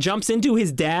 Ted jumps into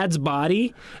his dad's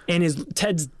body and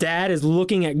Ted's dad is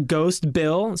looking at Ghost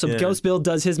Bill, so Ghost Bill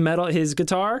does his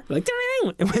guitar like,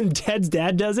 and when Ted's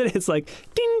dad does it, it's like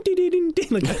ding ding ding ding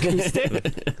like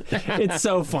acoustic. It's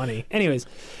so funny. Anyways,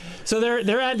 so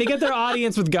they get their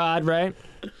audience with God, right?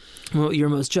 Well, you're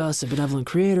most just and benevolent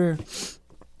creator.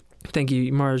 Thank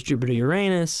you, Mars, Jupiter,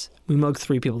 Uranus. We mugged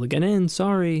 3 people to get in.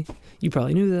 Sorry. You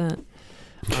probably knew that.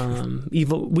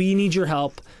 Evil, we need your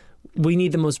help. We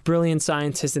need the most brilliant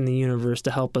scientists in the universe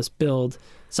to help us build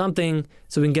something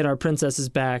so we can get our princesses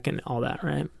back and all that,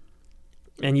 right?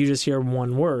 And you just hear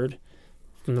one word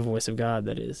from the voice of God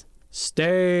that is,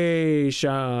 station,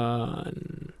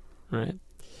 right?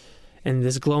 And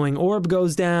this glowing orb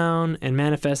goes down and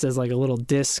manifests as like a little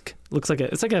disc.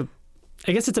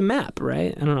 I guess it's a map,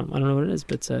 right? I don't know what it is,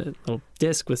 but it's a little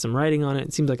disc with some writing on it.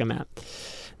 It seems like a map.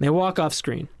 And they walk off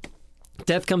screen.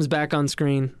 Death comes back on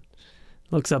screen,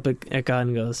 looks up at God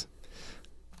and goes,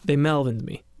 they Melvined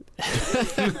me.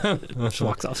 Just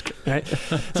walks off screen, right?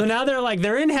 So now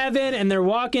they're in heaven and they're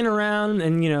walking around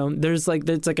and it's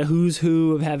like a who's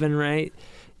who of heaven, right?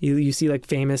 You see like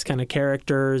famous kind of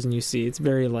characters and you see it's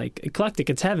very like eclectic.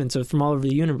 It's heaven, so it's from all over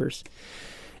the universe.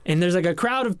 And there's like a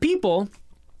crowd of people.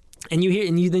 And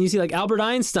then you see like Albert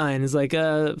Einstein is like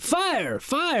fire,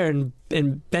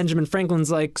 and Benjamin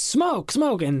Franklin's like smoke,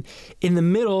 and in the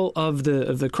middle of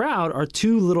the crowd are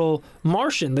 2 little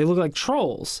Martian. They look like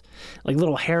trolls, like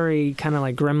little hairy, kind of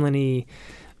like gremlin-y,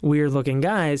 weird looking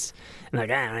guys, and like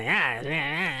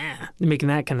they're making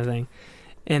that kind of thing,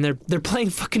 and they're playing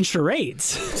fucking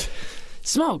charades.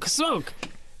 Smoke,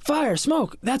 fire,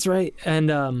 smoke. That's right.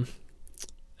 And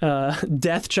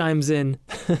Death chimes in.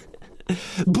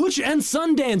 Butch and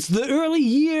Sundance, the early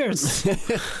years.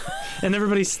 And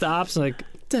everybody stops like,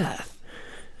 Death.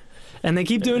 And they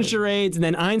keep doing charades, and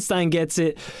then Einstein gets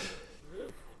it.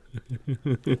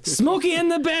 Smokey and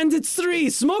the Bandits 3.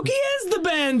 Smokey is the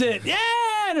bandit. Yeah!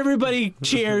 And everybody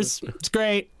cheers. It's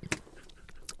great.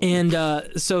 And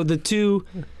so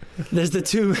there's the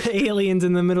 2 aliens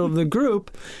in the middle of the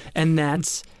group, and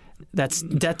that's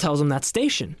Death tells them that's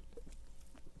station.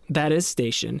 That is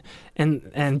station.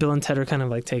 And Bill and Ted are kind of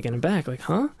like taken aback, like,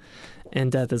 huh? And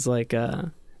Death is like,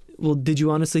 well, did you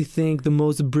honestly think the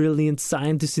most brilliant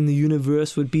scientist in the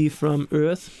universe would be from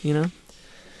Earth,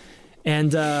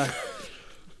 And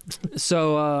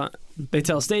so they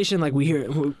tell Station, like, we hear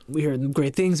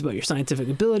great things about your scientific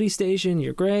ability, Station.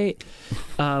 You're great.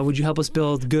 Would you help us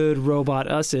build good robot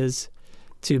us's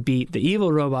to beat the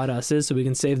evil robot Us's so we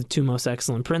can save the two most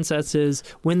excellent princesses,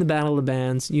 win the Battle of the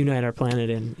Bands, unite our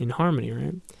planet in harmony,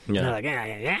 right? And they're like,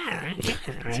 yeah,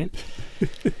 right?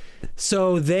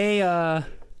 So they,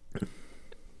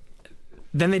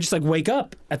 then they just like wake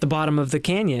up at the bottom of the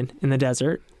canyon in the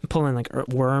desert, pulling like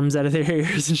worms out of their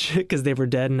ears and shit because they were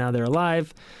dead and now they're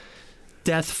alive.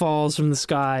 Death falls from the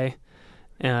sky,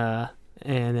 and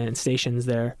then stations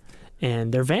there,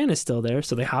 and their van is still there,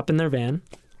 so they hop in their van.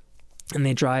 And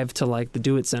they drive to like the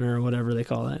Do It Center or whatever they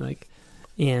call it, like,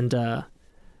 and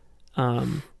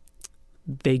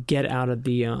they get out of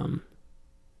the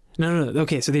no.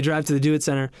 Okay, so they drive to the Do It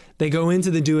Center. They go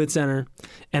into the Do It Center,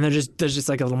 and there's just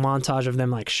like a little montage of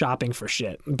them like shopping for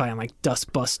shit, buying like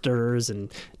dust busters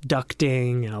and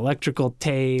ducting and electrical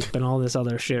tape and all this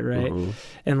other shit, right? Mm-hmm.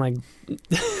 And like.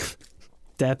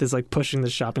 Death is like pushing the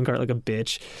shopping cart like a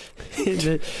bitch.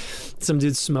 Some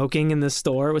dude's smoking in the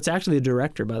store. It's actually a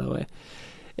director, by the way.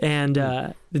 And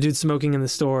the dude's smoking in the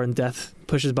store, and Death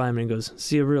pushes by him and goes,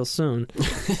 "See you real soon."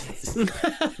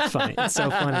 It's funny. It's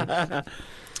so funny.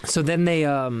 So then they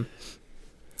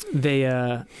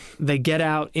get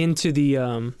out into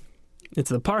the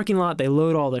parking lot. They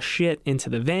load all the shit into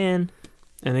the van,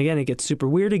 and again it gets super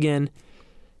weird again.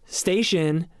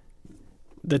 Station.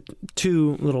 The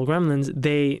two little gremlins,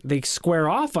 they square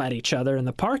off at each other in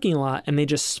the parking lot, and they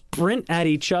just sprint at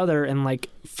each other and like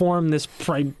form this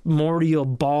primordial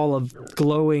ball of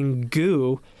glowing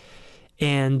goo,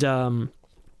 and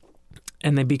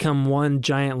they become one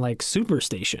giant like super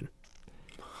station.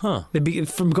 Huh.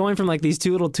 From going from like these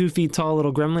two 2 feet tall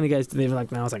little gremlin guys, they're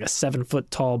like now it's like a 7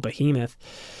 foot tall behemoth.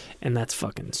 And that's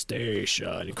fucking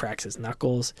Station. He cracks his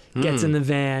knuckles, gets in the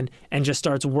van, and just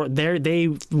starts they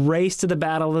race to the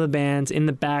Battle of the Bands. In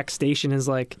the back, Station is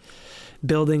like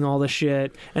building all the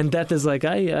shit, and Death is like,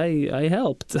 I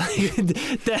helped.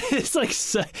 That is like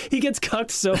he gets cucked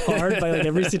so hard by like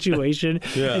every situation,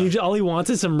 and all he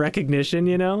wants is some recognition,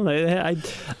 you know. Like,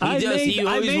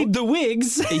 I made the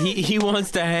wigs. He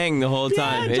wants to hang the whole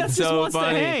time. Yeah, it's so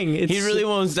funny. He really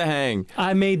wants to hang.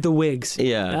 I made the wigs.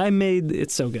 Yeah,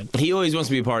 it's so good. He always wants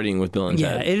to be partying with Bill and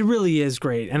Ted. Yeah, it really is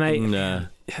great, and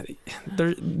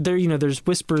there's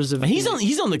whispers of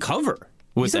he's on the cover.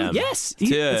 With them. Yes. I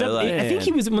think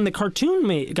he was, when the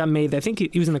cartoon got made, I think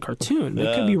he was in the cartoon.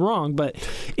 I could be wrong, but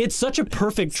it's such a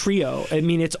perfect trio. I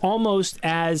mean, it's almost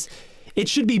as, it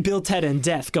should be Bill, Ted, and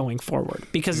Death going forward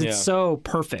because it's so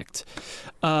perfect.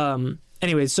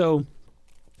 Anyway, so,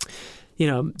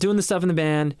 doing the stuff in the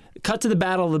band, cut to the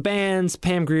Battle of the Bands.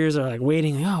 Pam Greer's are like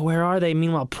waiting. Oh, where are they?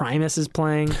 Meanwhile, Primus is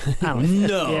playing. I don't know.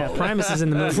 No. Yeah, Primus is in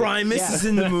the movie. Primus is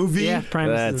in the movie? Yeah,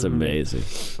 Primus That's is in the movie. amazing.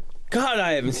 God,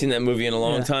 I haven't seen that movie in a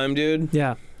long time, dude.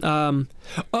 Yeah.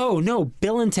 Oh no,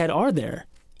 Bill and Ted are there.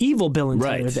 Evil Bill and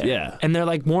Ted are there. Yeah. And they're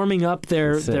like warming up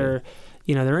their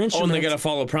instruments. Oh, and they gotta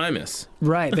follow Primus.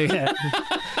 Right. Well,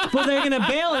 they're gonna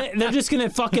bail it. They're just gonna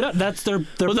fuck it up. That's their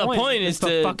point. Well, the point is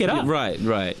to fuck it up. Right.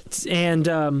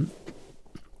 And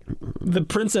the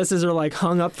princesses are like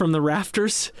hung up from the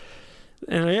rafters,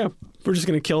 and we're just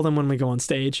gonna kill them when we go on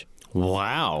stage.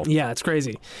 Wow. Yeah, it's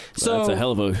crazy. So That's a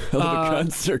hell of a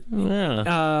concert.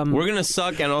 Yeah. We're gonna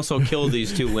suck and also kill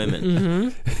these two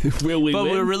women. Will we But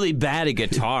win? we're really bad at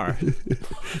guitar.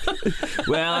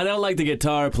 Well, I don't like the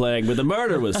guitar playing, but the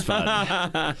murder was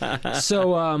fun.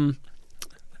 So,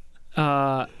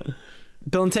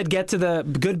 Bill and Ted get to the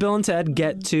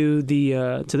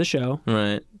show.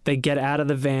 Right. They get out of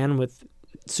the van with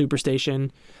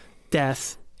Superstation,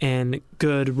 Death, and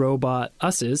good robot Bill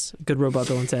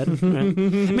and Ted. Right?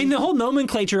 I mean, the whole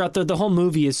nomenclature out there, the whole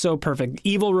movie is so perfect.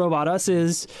 Evil robot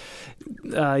Us's,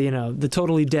 the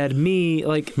totally dead me,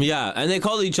 like. Yeah, and they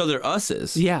call each other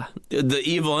Us's. Yeah. The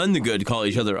evil and the good call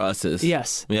each other Us's.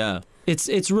 Yes. Yeah.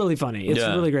 It's really funny. It's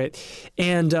really great.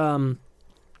 And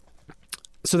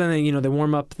so then they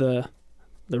warm up the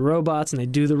robots, and they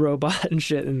do the robot and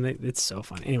shit, and it's so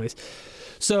funny. Anyways,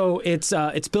 so it's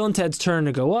Bill and Ted's turn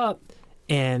to go up,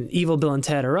 and evil Bill and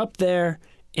Ted are up there,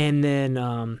 and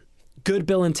then good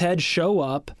Bill and Ted show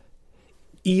up.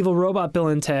 Evil robot Bill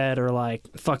and Ted are like,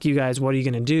 "Fuck you guys! What are you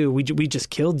gonna do? We just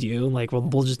killed you. Like,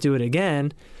 we'll just do it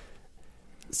again."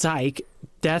 Psych.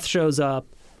 Death shows up,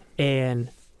 and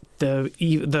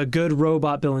the good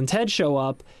robot Bill and Ted show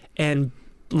up and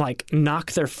like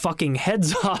knock their fucking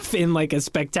heads off in like a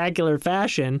spectacular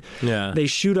fashion. Yeah. They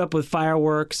shoot up with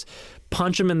fireworks,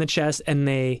 punch them in the chest, and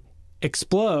they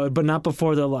explode, but not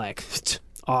before they're like,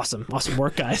 awesome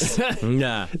work, guys.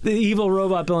 Yeah. The evil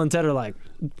robot Bill and Ted are like,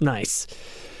 nice.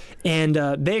 And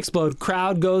they explode.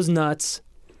 Crowd goes nuts.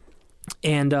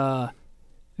 And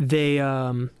they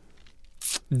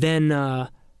then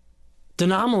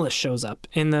Denomalous shows up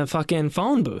in the fucking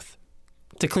phone booth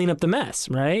to clean up the mess,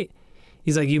 right?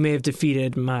 He's like, you may have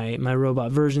defeated my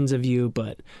robot versions of you,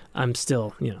 but I'm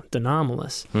still,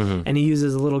 Denomalous. And he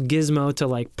uses a little gizmo to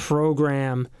like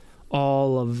program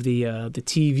all of the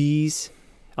TVs,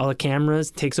 all the cameras,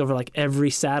 takes over like every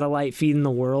satellite feed in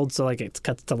the world. So like it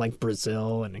cuts to like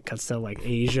Brazil and it cuts to like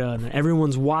Asia, and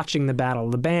everyone's watching the Battle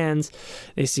of the Bands.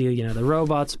 They see, the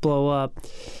robots blow up,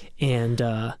 and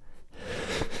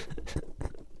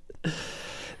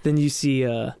then you see.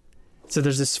 So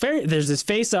there's this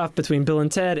face-off between Bill and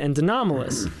Ted and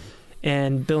Denomalous.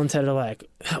 And Bill and Ted are like,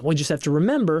 we just have to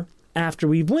remember, after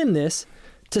we win this,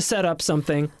 to set up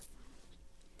something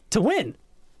to win.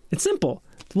 It's simple.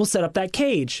 We'll set up that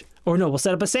cage. Or no, we'll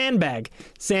set up a sandbag.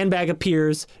 Sandbag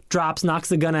appears, drops, knocks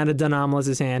the gun out of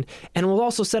Denomalous' hand, and we'll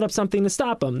also set up something to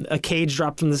stop him. A cage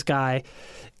dropped from the sky,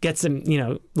 gets him,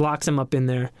 locks him up in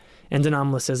there. And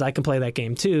Denomalous says, I can play that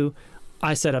game too.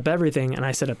 I set up everything, and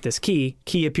I set up this key.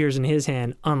 Key appears in his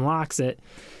hand, unlocks it,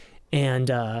 and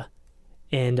Bill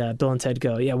and Ted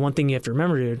go, yeah, one thing you have to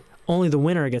remember, dude, only the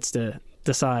winner gets to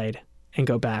decide and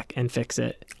go back and fix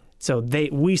it. So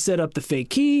we set up the fake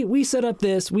key, we set up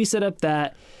this, we set up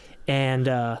that,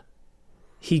 and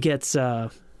he gets,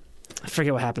 I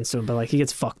forget what happens to him, but like he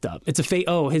gets fucked up. It's a fake.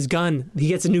 Oh, his gun. He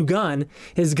gets a new gun.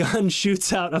 His gun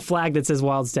shoots out a flag that says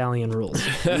 "Wild Stallion Rules."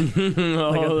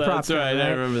 That's right. I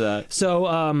remember that.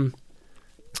 So,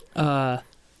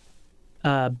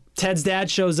 Ted's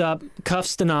dad shows up,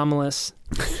 cuffs Denomalous.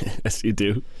 Yes, you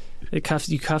do. You cuff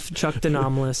Chuck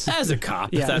Denomalous. As a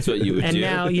cop, if that's what you would do. And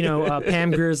now,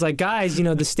 Pam Grier's like, guys,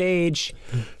 the stage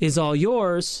is all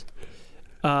yours.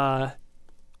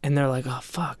 And they're like, oh,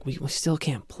 fuck, we still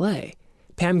can't play.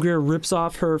 Pam Grier rips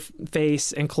off her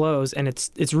face and clothes, and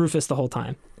it's Rufus the whole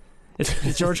time.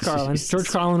 It's George Carlin. George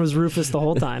Carlin was Rufus the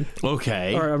whole time.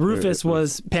 Okay. Or Rufus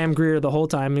was Pam Grier the whole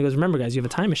time. And he goes, remember, guys, you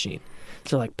have a time machine.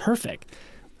 So they're like, perfect.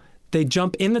 They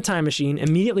jump in the time machine,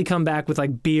 immediately come back with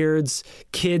like beards,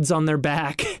 kids on their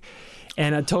back,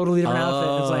 and a totally different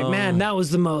outfit. It's like, man, that was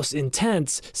the most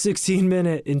intense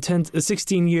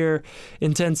 16-year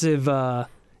intensive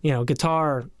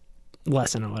guitar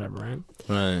lesson or whatever, right?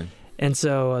 Right. And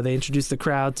so they introduce the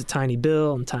crowd to Tiny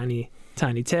Bill and Tiny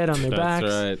Ted on their backs.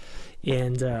 That's right.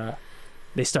 And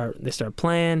they start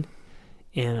playing.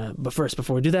 And but first,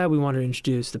 before we do that, we want to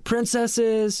introduce the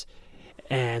princesses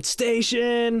and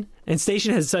Station. And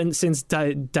Station has since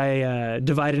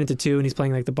divided into two, and he's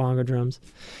playing like the bongo drums.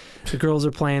 The girls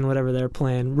are playing whatever they're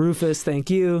playing. Rufus, thank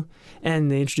you.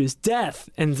 And they introduce Death,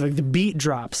 and it's like the beat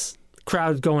drops.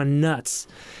 Crowd going nuts.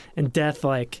 And Death,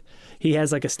 like, he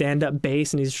has like a stand-up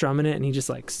bass and he's strumming it, and he just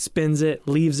like spins it,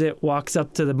 leaves it, walks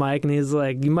up to the mic, and he's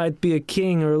like, you might be a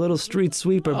king or a little street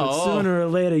sweeper, but sooner or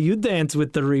later you dance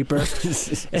with the Reaper.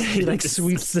 And he like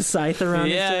sweeps the scythe around.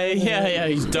 Yeah.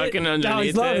 He's ducking underneath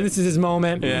he's loving it. This is his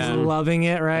moment. Yeah. He's loving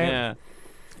it, right? Yeah.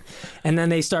 And then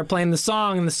they start playing the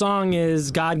song, and the song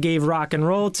is God Gave Rock and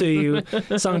Roll to You,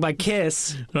 sung by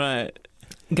Kiss. Right.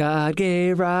 God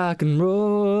gave rock and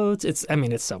roll. It's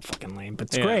so fucking lame, but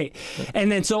it's great.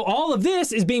 And then so all of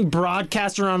this is being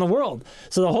broadcast around the world.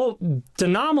 So the whole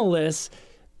Denomalous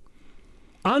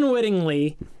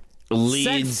unwittingly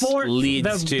leads set forth to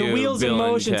the wheels Bill in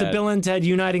motion to Bill and Ted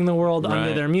uniting the world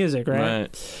under their music, right?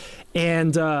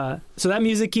 And so that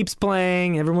music keeps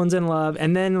playing. Everyone's in love,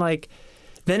 and then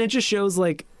it just shows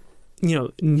like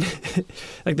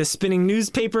like the spinning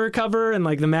newspaper cover and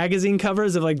like the magazine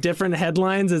covers of like different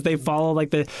headlines as they follow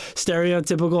like the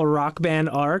stereotypical rock band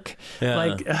arc.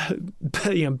 Like,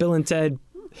 Bill and Ted,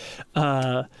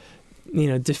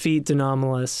 defeat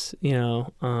Denomalous,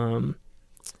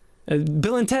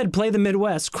 Bill and Ted play the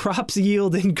Midwest. Crops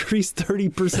yield increased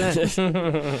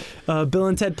 30%. Bill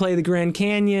and Ted play the Grand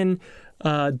Canyon.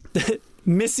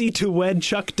 Missy to wed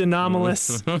Chuck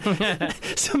Denomalous.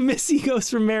 So Missy goes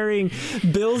from marrying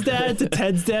Bill's dad to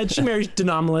Ted's dad. She marries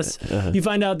Denomalous. You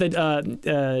find out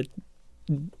that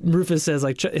Rufus says,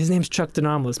 like, his name's Chuck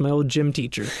Denomalous, my old gym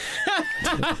teacher.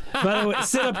 By the way,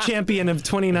 sit-up champion of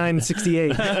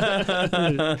 2968.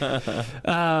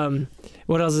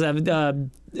 What else is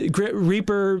that?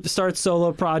 Reaper starts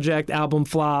solo project, album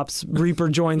flops. Reaper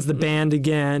joins the band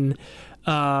again.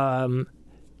 Bill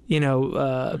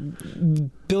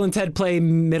and Ted play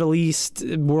Middle East,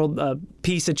 world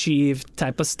peace achieved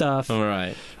type of stuff. All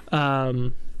right.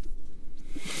 And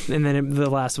then the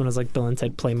last one is like Bill and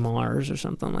Ted play Mars or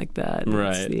something like that.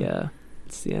 Right.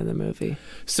 It's the end of the movie.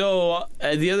 So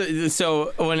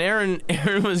when Aaron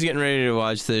was getting ready to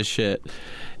watch this shit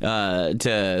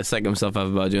to psych himself up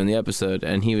about doing the episode,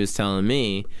 and he was telling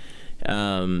me, he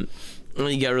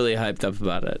got really hyped up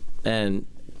about it, and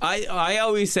I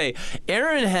always say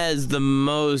Aaron has the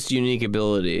most unique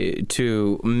ability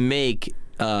to make.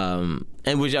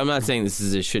 And which I'm not saying this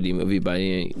is a shitty movie by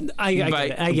any. I get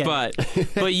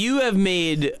it. But you have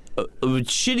made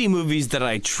shitty movies that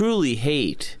I truly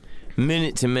hate,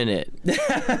 minute to minute,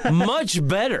 much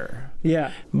better.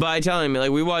 Yeah. By telling me, like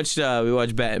we watched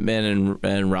Batman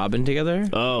and Robin together.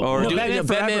 Oh, or no,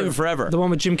 Batman Forever. The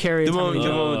one with Jim Carrey. The one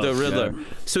with the Riddler. yeah.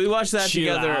 So we watched that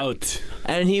Chill together. out.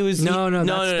 And he was No,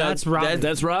 that's Robin.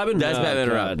 That's Robin? That's Batman and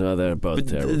God, Robin. No, they're both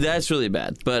terrible. That's really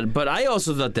bad. But I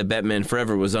also thought that Batman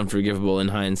Forever was unforgivable in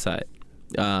hindsight.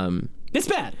 It's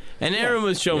bad. And Aaron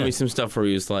was showing me some stuff where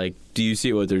he was like, "Do you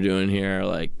see what they're doing here?"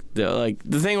 Like the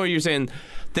thing where you're saying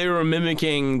they were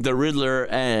mimicking the Riddler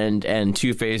and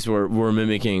Two-Face were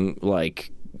mimicking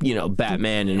like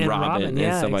Batman and Robin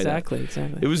and stuff like that.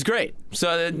 Exactly. It was great.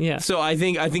 So So I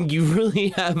think you really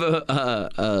have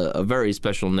a very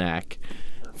special knack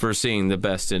for seeing the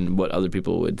best in what other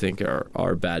people would think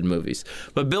are bad movies.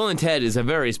 But Bill and Ted is a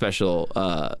very special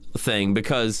thing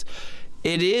because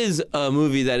it is a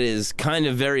movie that is kind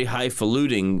of very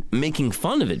highfalutin, making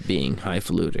fun of it being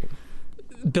highfalutin.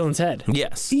 Bill and Ted.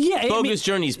 Yes. Yeah. Bogus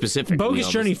Journey specifically. Bogus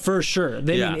Journey for sure.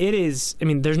 It is. I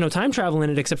mean, there's no time travel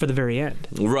in it except for the very end.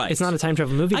 Right. It's not a time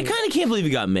travel movie. I kind of can't believe it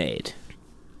got made.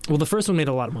 Well, the first one made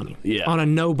a lot of money. Yeah. On a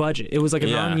no budget. It was like a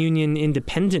non-union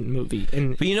independent movie.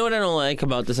 But you know what I don't like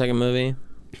about the second movie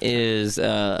is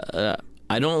I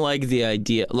don't like the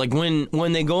idea. Like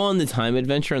when they go on the time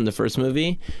adventure in the first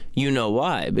movie, you know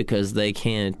why? Because they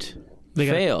can't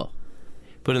fail.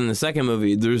 But in the second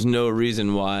movie, there's no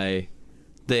reason why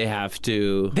they have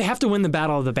to. They have to win the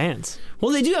battle of the bands.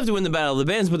 Well, they do have to win the battle of the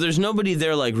bands, but there's nobody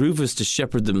there like Rufus to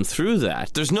shepherd them through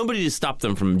that. There's nobody to stop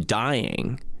them from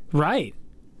dying. Right.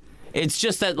 It's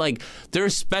just that, like, their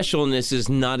specialness is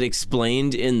not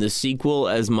explained in the sequel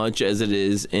as much as it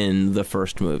is in the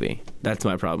first movie. That's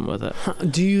my problem with it.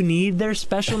 Do you need their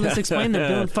specialness explained? They're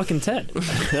Bill and fucking Ted.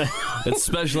 It's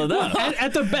special enough.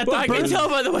 At the I can tell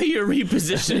by the way you're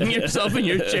repositioning yourself in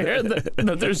your chair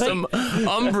that there's some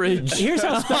umbrage Here's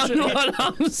how special on what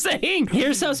I'm saying.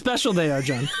 Here's how special they are,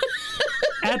 John.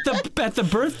 At the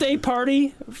birthday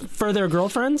party for their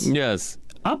girlfriends, Yes.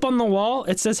 up on the wall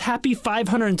it says "Happy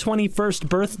 521st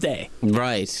birthday."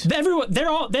 Right.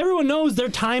 Everyone knows they're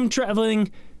time traveling,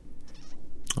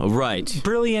 Right.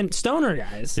 brilliant stoner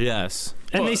guys, Yes.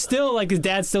 and they still his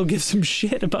dad still gives him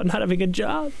shit about not having a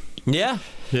job. Yeah.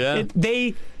 Yeah.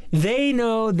 They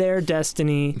know their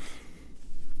destiny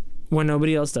when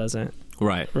nobody else doesn't.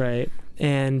 Right. Right.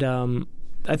 And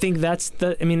I think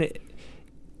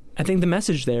I think the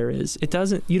message there is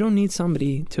you don't need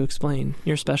somebody to explain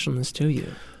your specialness to you.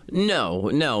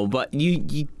 No, but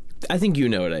I think you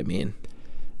know what I mean.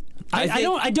 I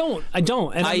don't,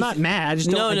 and I'm not mad. I just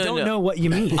don't know what you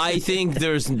mean. I think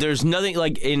there's nothing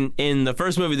like in the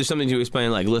first movie. There's something to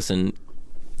explain. Like, listen,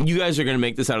 you guys are going to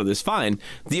make this out of this fine.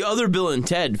 The other Bill and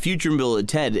Ted, future Bill and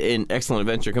Ted in Excellent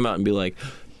Adventure, come out and be like,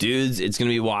 dudes, it's going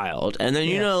to be wild. And then,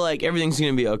 everything's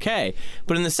going to be okay.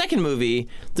 But in the second movie,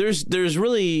 there's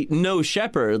really no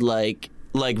shepherd like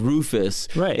Rufus.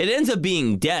 Right. It ends up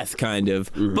being Death, kind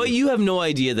of. Mm-hmm. But you have no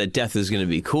idea that Death is going to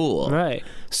be cool. Right.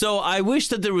 So I wish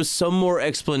that there was some more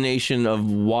explanation of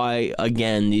why,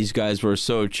 again, these guys were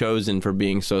so chosen for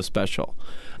being so special.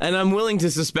 And I'm willing to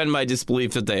suspend my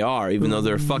disbelief that they are, even though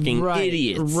they're fucking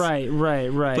idiots. Right.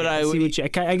 But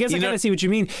I guess I kind of see what you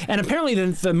mean. And apparently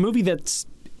the movie that's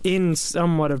in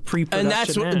somewhat of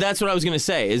pre-production. And that's what I was going to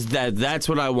say. Is that's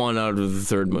what I want out of the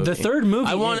third movie. The third movie.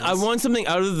 I want something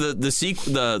out of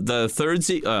the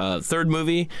third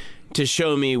movie to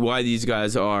show me why these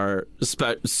guys are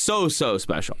so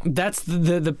special. That's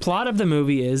the plot of the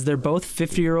movie is they're both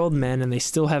 50-year-old men and they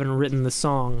still haven't written the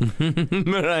song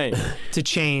right to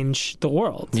change the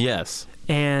world. Yes.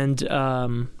 And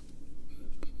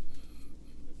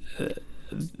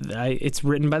it's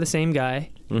written by the same guy,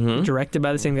 directed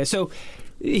by the same guy. So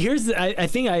I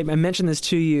think I mentioned this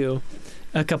to you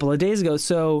a couple of days ago.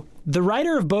 So the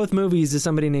writer of both movies is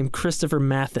somebody named Christopher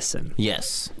Matheson.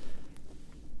 Yes.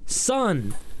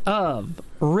 Son of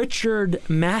Richard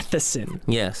Matheson.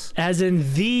 Yes. As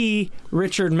in the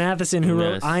Richard Matheson who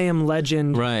wrote I Am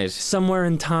Legend. Right. Somewhere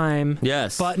in Time.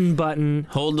 Yes. Button.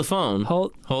 Hold the phone.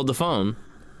 Hold the phone.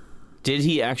 Did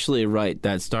he actually write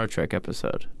that Star Trek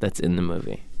episode that's in the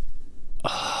movie?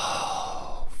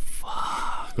 Oh,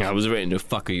 fuck. I was waiting to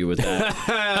fuck you with that.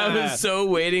 I was so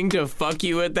waiting to fuck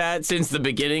you with that since the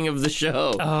beginning of the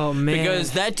show. Oh, man.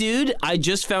 Because that dude, I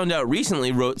just found out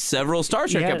recently, wrote several Star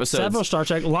Trek episodes. Several Star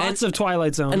Trek, lots of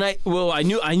Twilight Zone. And I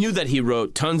knew that he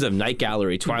wrote tons of Night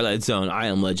Gallery, Twilight Zone, I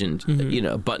Am Legend,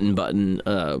 Button,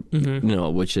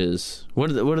 which is what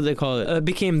do they call it? It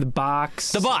became The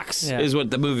Box. The Box is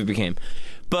what the movie became.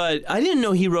 But I didn't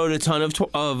know he wrote a ton of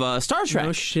Star Trek.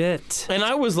 No shit. And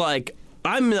I was like,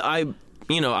 my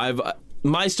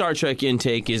Star Trek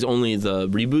intake is only the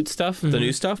reboot stuff, the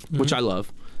new stuff, which I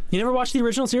love. You never watched the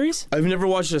original series? I've never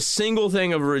watched a single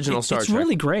thing of original Star Trek. It's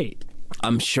really great.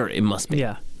 I'm sure it must be.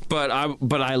 Yeah. But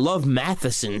I love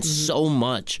Matheson so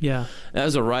much. Yeah.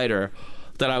 As a writer,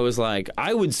 that I was like,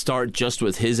 I would start just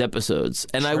with his episodes,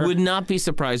 and I would not be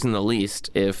surprised in the least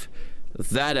if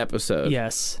that episode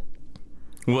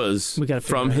was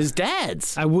from his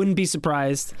dad's. I wouldn't be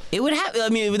surprised. It would have. I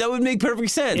mean, that would make perfect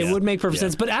sense. It would make perfect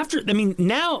sense. But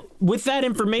now with that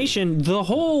information, the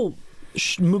whole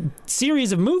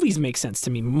series of movies make sense to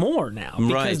me more now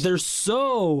because they're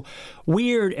so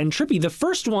weird and trippy. The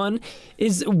first one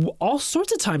is all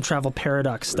sorts of time travel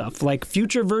paradox stuff, like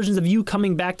future versions of you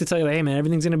coming back to tell you, hey man,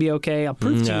 everything's gonna be okay. I'll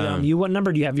prove to you. What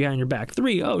number do you have behind your back?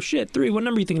 3. Oh shit, 3. What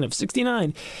number are you thinking of?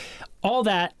 69. All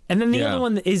that, and then the other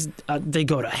one is they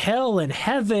go to hell and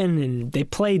heaven, and they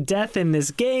play death in this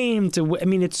game.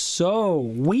 It's so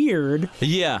weird.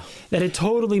 Yeah, that it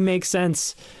totally makes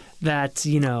sense. That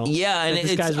and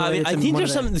I think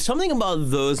there's something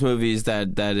about those movies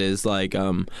that is like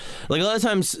a lot of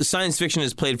times science fiction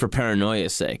is played for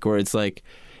paranoia's sake, where it's like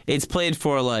it's played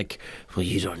for like, well,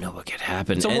 you don't know what could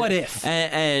happen. So what if?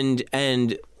 And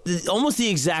almost the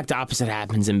exact opposite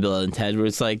happens in Bill and Ted, where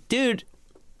it's like, dude,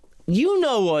 you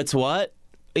know what's what.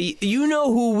 You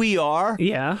know who we are.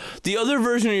 Yeah. The other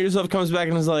version of yourself comes back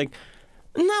and is like,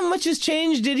 not much has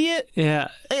changed, idiot. Yeah.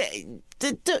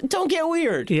 Don't get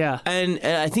weird. Yeah. And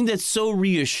I think that's so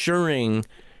reassuring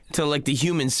to like the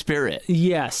human spirit.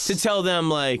 Yes. To tell them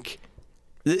like,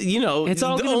 it's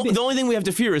all the only thing we have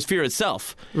to fear is fear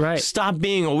itself. Right. Stop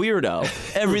being a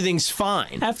weirdo. Everything's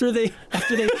fine. After they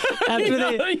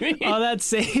on that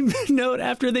same note,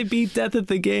 after they beat death at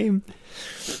the game,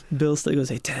 Bill still goes,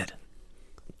 "Hey Ted,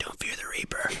 don't fear the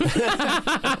Reaper."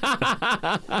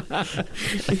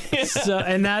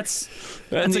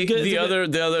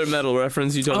 The other metal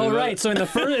reference you told me about. Oh right. So in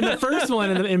the first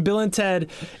one, in Bill and Ted: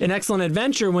 An Excellent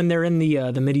Adventure, when they're in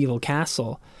the medieval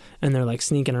castle and they're like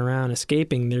sneaking around,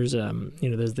 escaping, there's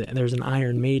there's an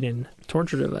Iron Maiden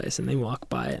torture device, and they walk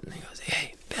by it, and he goes,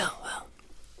 "Hey, Bill, well,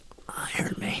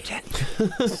 Iron Maiden."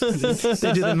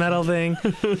 They do the metal thing.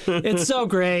 It's so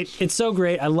great. It's so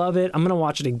great. I love it. I'm gonna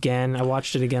watch it again. I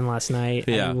watched it again last night.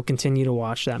 Yeah. I will continue to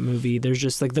watch that movie. There's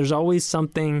just like there's always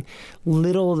something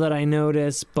little that I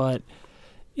notice, but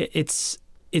it's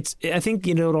I think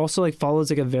it also like follows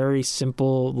like a very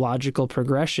simple logical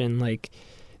progression. Like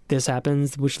this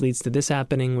happens, which leads to this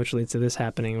happening, which leads to this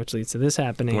happening, which leads to this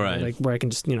happening. Right. Like where I can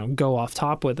just go off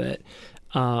top with it.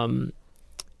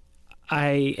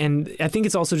 I think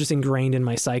it's also just ingrained in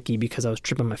my psyche because I was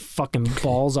tripping my fucking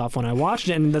balls off when I watched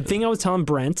it. And the thing I was telling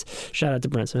Brent, shout out to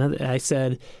Brent, I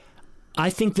said, I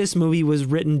think this movie was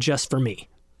written just for me.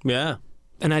 Yeah.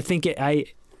 And I think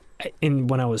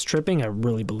when I was tripping, I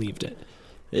really believed it.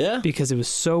 Yeah. Because it was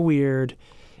so weird,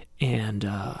 and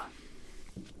God,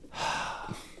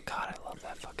 I love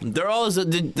that fucking.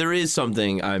 There is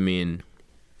something,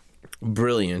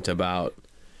 brilliant about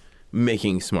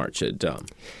making smart shit dumb.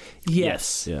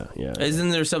 Yes. Yeah.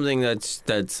 Isn't there something that's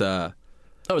it's one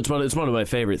of my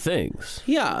favorite things.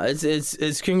 Yeah,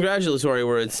 it's congratulatory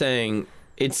where it's saying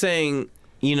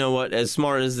you know what, as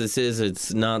smart as this is,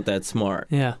 it's not that smart.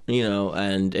 Yeah.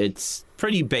 And it's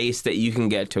pretty base that you can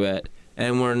get to it,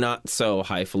 and we're not so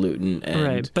highfalutin.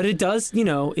 Right, but it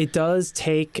does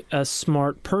take a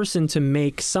smart person to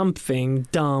make something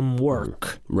dumb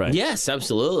work. Right. Yes,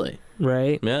 absolutely.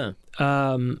 Right. Yeah.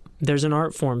 There's an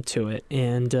art form to it,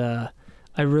 and I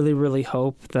really, really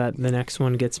hope that the next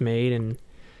one gets made and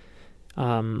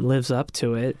lives up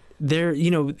to it.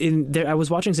 I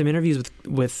was watching some interviews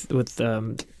with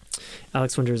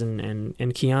Alex Winters and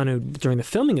Keanu during the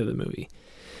filming of the movie,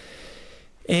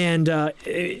 and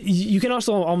you can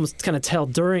also almost kind of tell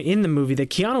in the movie that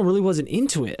Keanu really wasn't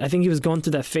into it. I think he was going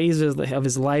through that phase of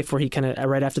his life where he kind of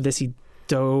right after this he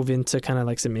dove into kind of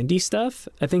like some indie stuff.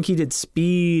 I think he did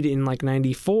Speed in like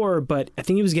 '94, but I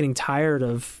think he was getting tired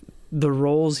of the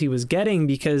roles he was getting,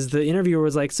 because the interviewer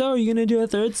was like, "So are you gonna do a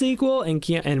third sequel?"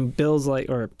 And Bill's like,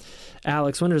 or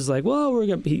Alex Winter's like, "Well, we're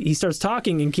gonna." He starts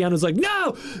talking, and Keanu's like,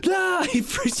 "No!" He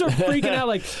starts freaking out,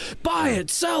 like, "Buy it,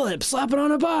 sell it, slap it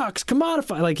on a box,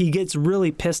 commodify." Like, he gets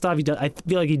really pissed off. I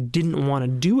feel like he didn't want to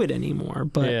do it anymore.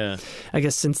 But I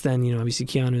guess since then, obviously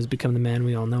Keanu has become the man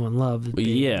we all know and love.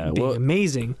 Being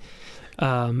amazing.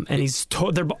 And he's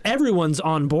everyone's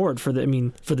on board for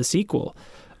the sequel,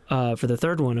 for the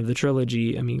third one of the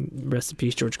trilogy. I mean, rest in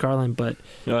peace, George Carlin. But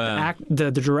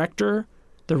the director,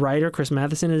 the writer, Chris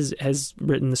Matheson, has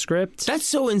written the script. That's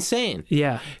so insane.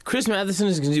 Yeah. Chris Matheson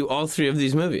is going to do all 3 of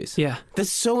these movies. Yeah.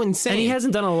 That's so insane. And he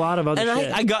hasn't done a lot of other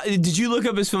shit. Did you look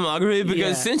up his filmography?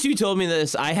 Because since you told me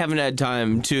this, I haven't had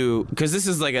time to, because this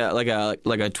is like a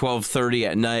 12:30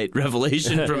 at night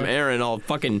revelation from Aaron, all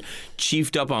fucking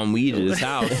chiefed up on weed at his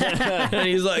house. And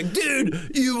he's like,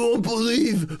 "Dude, you won't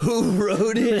believe who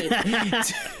wrote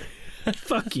it."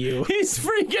 Fuck you. He's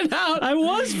freaking out. I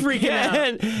was freaking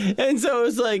out. And so I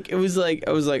was like,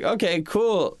 okay,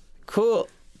 cool.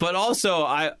 But also,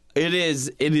 it is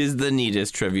the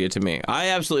neatest trivia to me. I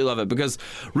absolutely love it because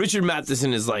Richard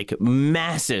Matheson is like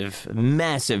massive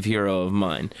hero of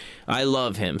mine. I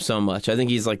love him so much. I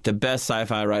think he's like the best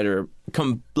sci-fi writer,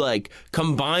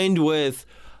 combined with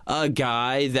a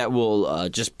guy that will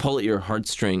just pull at your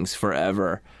heartstrings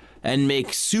forever and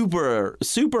make super,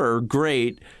 super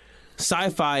great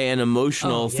sci-fi and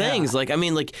emotional things. Like, I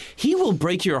mean, like, he will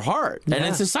break your heart, and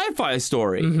it's a sci-fi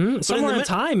story. Mm-hmm. Somewhere in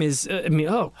Time is,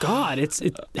 oh God, it's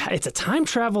a time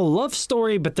travel love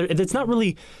story, but it's not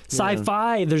really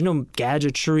sci-fi. There's no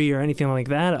gadgetry or anything like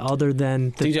that, other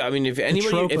than I mean, if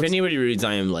anybody reads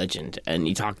I Am Legend, and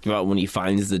he talked about when he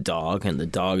finds the dog, and the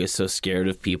dog is so scared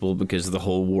of people because the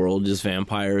whole world is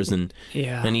vampires, and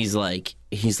he's like,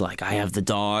 I have the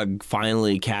dog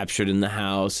finally captured in the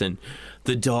house, and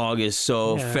the dog is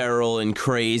so feral and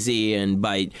crazy, and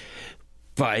by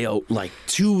like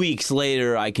 2 weeks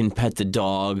later, I can pet the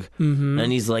dog. Mm-hmm.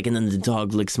 And he's like, and then the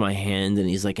dog licks my hand, and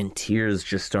he's like, and tears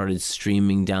just started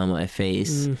streaming down my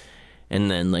face. And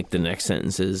then like the next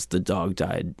sentence is, the dog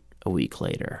died a week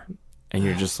later, and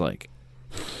you're just like,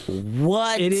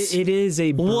 what? It is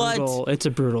a brutal. It's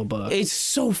a brutal book. It's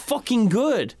so fucking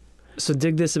good. So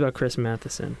dig this about Chris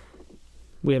Matheson.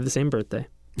 We have the same birthday.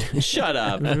 Shut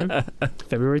up.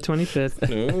 February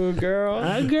 25th. Ooh, girl.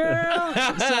 Girl.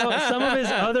 So some of his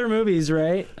other movies,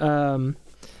 right? Mom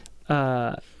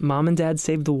and Dad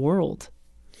Saved the World.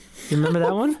 You remember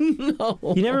that one? No.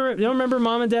 You don't remember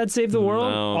Mom and Dad Saved the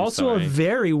World? No, also sorry. a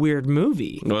very weird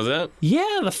movie. Was it?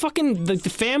 Yeah, the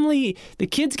family, the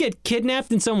kids get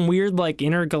kidnapped in some weird like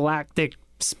intergalactic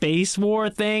space war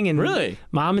thing, and really,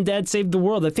 Mom and Dad Saved the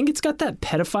World. I think it's got that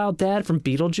pedophile dad from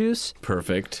Beetlejuice.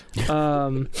 Perfect.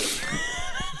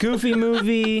 Goofy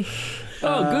movie.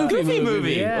 Goofy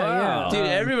movie. Yeah. Dude,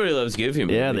 everybody loves Goofy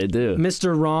movie. Yeah, they do.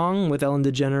 Mr. Wrong with Ellen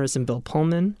DeGeneres and Bill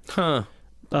Pullman. Huh.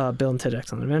 Bill and Ted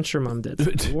Excellent Adventure. Mom and Dad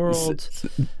Saved the World.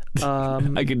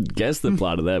 I could guess the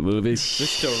plot of that movie.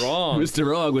 Mr. Wrong. Mr.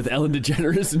 Wrong with Ellen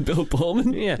DeGeneres and Bill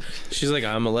Pullman. Yeah. She's like,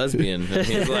 I'm a lesbian. And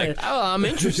he's like, oh, I'm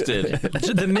interested.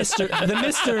 The Mister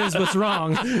is what's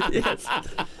wrong. Yes.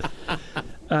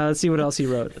 Let's see what else he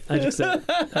wrote. I just said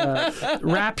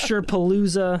Rapture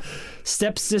Palooza,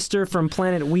 Stepsister from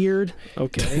Planet Weird.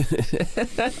 Okay.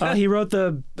 He wrote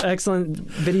the excellent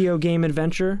video game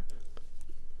adventure.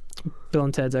 Bill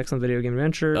and Ted's Excellent Video Game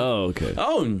Adventure. Oh, okay.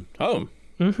 Oh.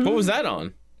 Mm-hmm. What was that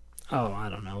on? Oh, I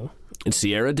don't know. Did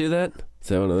Sierra do that? Is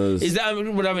that one of those? Is that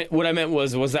what I meant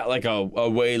was that like a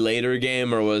way later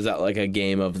game, or was that like a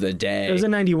game of the day? It was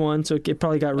in 91, so it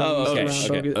probably got released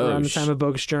around the time of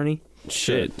Bogus Journey.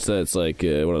 Shit. So it's like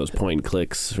one of those point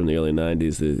click from the early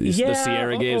 90s. The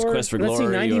Sierra games, Quest for Glory.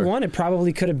 Let's see, 91, it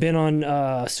probably could have been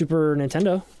on Super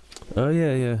Nintendo. Oh,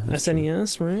 yeah.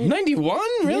 SNES, right? 91?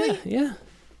 Really? Yeah.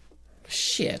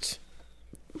 Shit.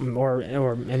 Or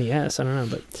NES, I don't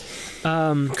know,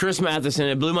 but Chris Matheson,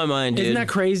 it blew my mind, dude. Isn't that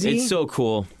crazy? It's so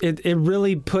cool. It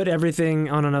really put everything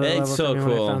on another level. It's so for me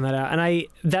cool. when I found that out, and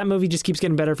that movie just keeps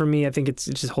getting better for me. I think it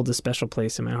just holds a special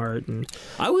place in my heart. And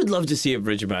I would love to see if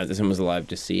Richard Matheson was alive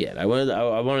to see it. I want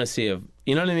to see if,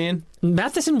 you know what I mean?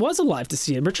 Matheson was alive to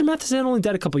see it. Richard Matheson only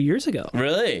died a couple years ago.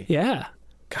 Really? Yeah.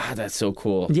 God, that's so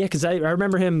cool. Yeah, because I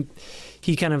remember him.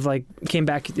 He kind of like came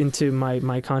back into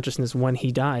my consciousness when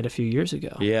he died a few years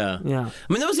ago. Yeah. Yeah.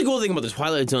 I mean, that was the cool thing about the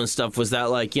Twilight Zone stuff was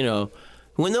that, like,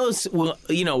 when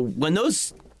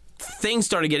those things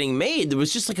started getting made, there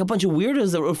was just like a bunch of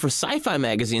weirdos that wrote for sci-fi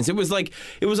magazines. It was like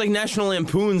National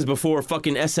Lampoons before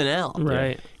fucking SNL.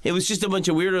 Right. It was just a bunch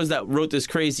of weirdos that wrote this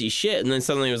crazy shit, and then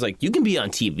suddenly it was like, you can be on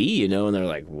TV, and they're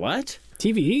like, what?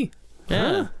 TV?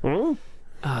 Yeah. Hmm?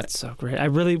 Oh, it's so great. I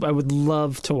would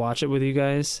love to watch it with you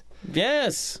guys.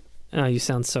 Yes. Oh, you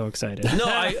sound so excited. No,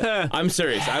 I'm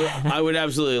serious. I would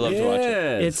absolutely love to watch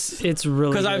it. It's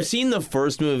really Because I've great. seen the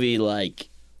first movie, like,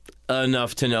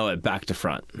 enough to know it back to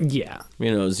front. Yeah.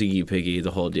 You know, Ziggy Piggy,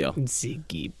 the whole deal.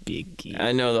 Ziggy Biggy.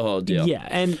 I know the whole deal. Yeah,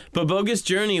 and But Bogus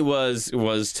Journey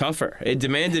was tougher. It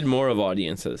demanded more of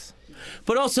audiences.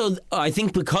 But also, I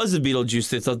think because of Beetlejuice,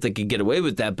 they thought they could get away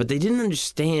with that, but they didn't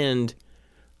understand,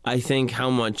 I think,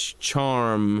 how much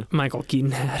charm. Michael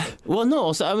Keaton had. Well, no,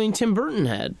 also, I mean, Tim Burton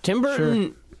had. Tim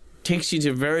Burton takes you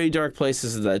to very dark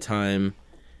places at that time,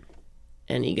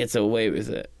 and he gets away with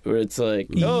it. Where it's like,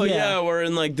 oh, yeah, we're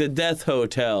in, like, the Death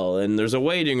Hotel, and there's a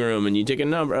waiting room, and you take a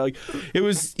number. Like, it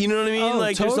was, you know what I mean? Oh,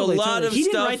 like, totally, there's a lot of He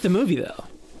stuff. didn't write the movie, though.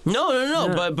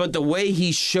 No. But the way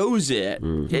he shows it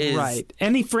is Right.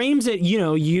 And he frames it,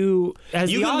 you,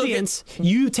 as You the can look audience,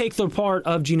 you take the part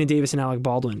of Gina Davis and Alec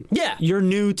Baldwin. Yeah. You're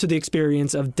new to the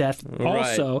experience of death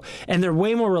also, and they're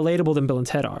way more relatable than Bill and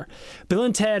Ted are. Bill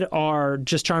and Ted are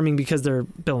just charming because they're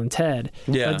Bill and Ted.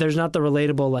 Yeah. But there's not the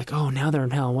relatable, like, oh, now they're in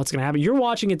hell, and what's going to happen? You're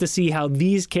watching it to see how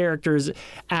these characters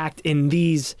act in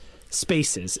these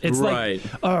spaces. It's Right.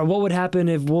 like, what would happen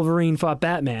if Wolverine fought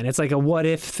Batman? It's like a what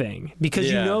if thing. Because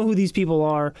you Yeah. know who these people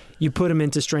are, you put them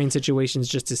into strange situations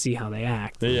just to see how they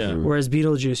act. Yeah. Whereas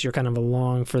Beetlejuice, you're kind of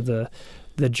along for the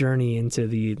journey into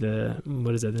the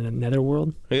what is it, the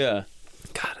netherworld? Yeah.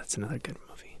 God, that's another good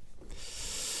movie.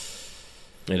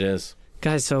 It is.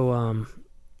 Guys, so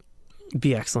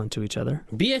be excellent to each other.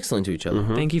 Be excellent to each other.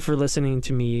 Thank you for listening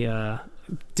to me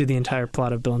do the entire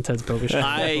plot of Bill and Ted's Bogus Journey.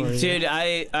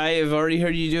 I have already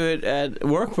heard you do it at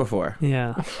work before.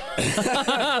 Yeah.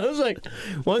 I was like,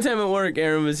 one time at work,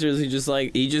 Aaron was seriously just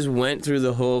like, he just went through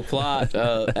the whole plot,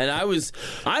 and I was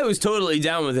totally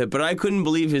down with it, but I couldn't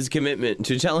believe his commitment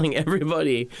to telling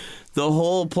everybody the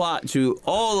whole plot to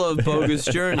all of Bogus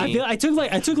Journey. I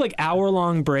took like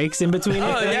hour-long breaks in between it.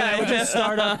 Oh, and yeah, I would just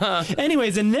start up.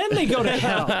 Anyways, and then they go to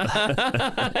hell.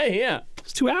 Yeah.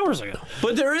 It's 2 hours ago.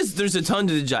 But there's a ton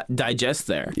to digest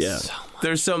there. Yeah.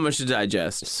 There's so much to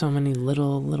digest. So many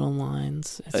little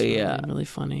lines. It's really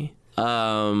funny.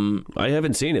 I I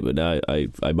haven't seen it, but I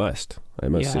must. I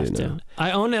must You see have it to. now.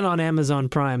 I own it on Amazon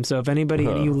Prime, so if anybody,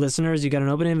 you listeners, you got an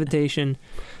open invitation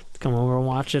to come over and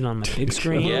watch it on my big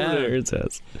screen. Yeah. There it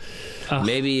says.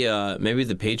 maybe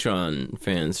the Patreon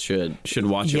fans should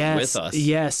watch it with us.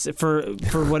 Yes, for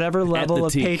whatever level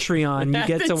of teak. Patreon, you At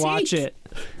get the to watch teak. it.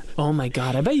 Oh my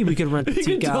God, I bet we could rent the You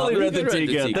teak can out. totally rent the We could rent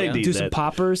teak the out. teak They out. need Do some that.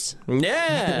 poppers.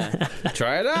 Yeah.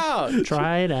 Try it out.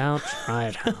 Try it out.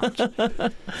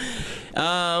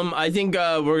 I think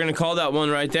we're gonna call that one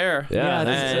right there. Yeah,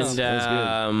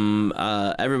 and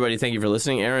everybody, thank you for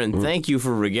listening. Aaron, thank you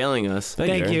for regaling us.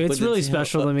 Thank you. It's With the really tale.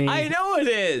 special to me. I know it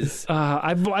is.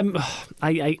 I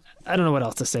don't know what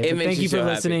else to say. It But makes thank you you for so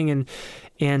happy. listening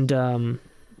and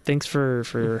thanks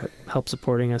for help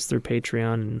supporting us through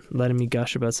Patreon and letting me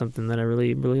gush about something that I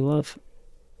really, really love.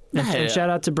 And, Yeah. and shout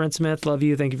out to Brent Smith. Love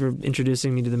you. Thank you for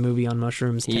introducing me to the movie On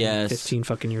Mushrooms 15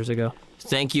 fucking years ago.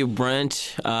 Thank you,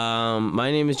 Brent. My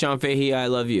name is John Fahey. I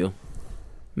love you.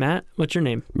 Matt, what's your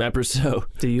name? Matt Brousseau.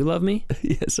 Do you love me?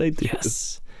 Yes, I do.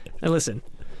 Yes. Now listen,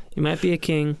 you might be a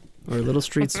king or a little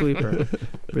street sweeper,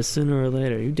 but sooner or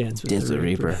later you dance with the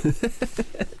Reaper.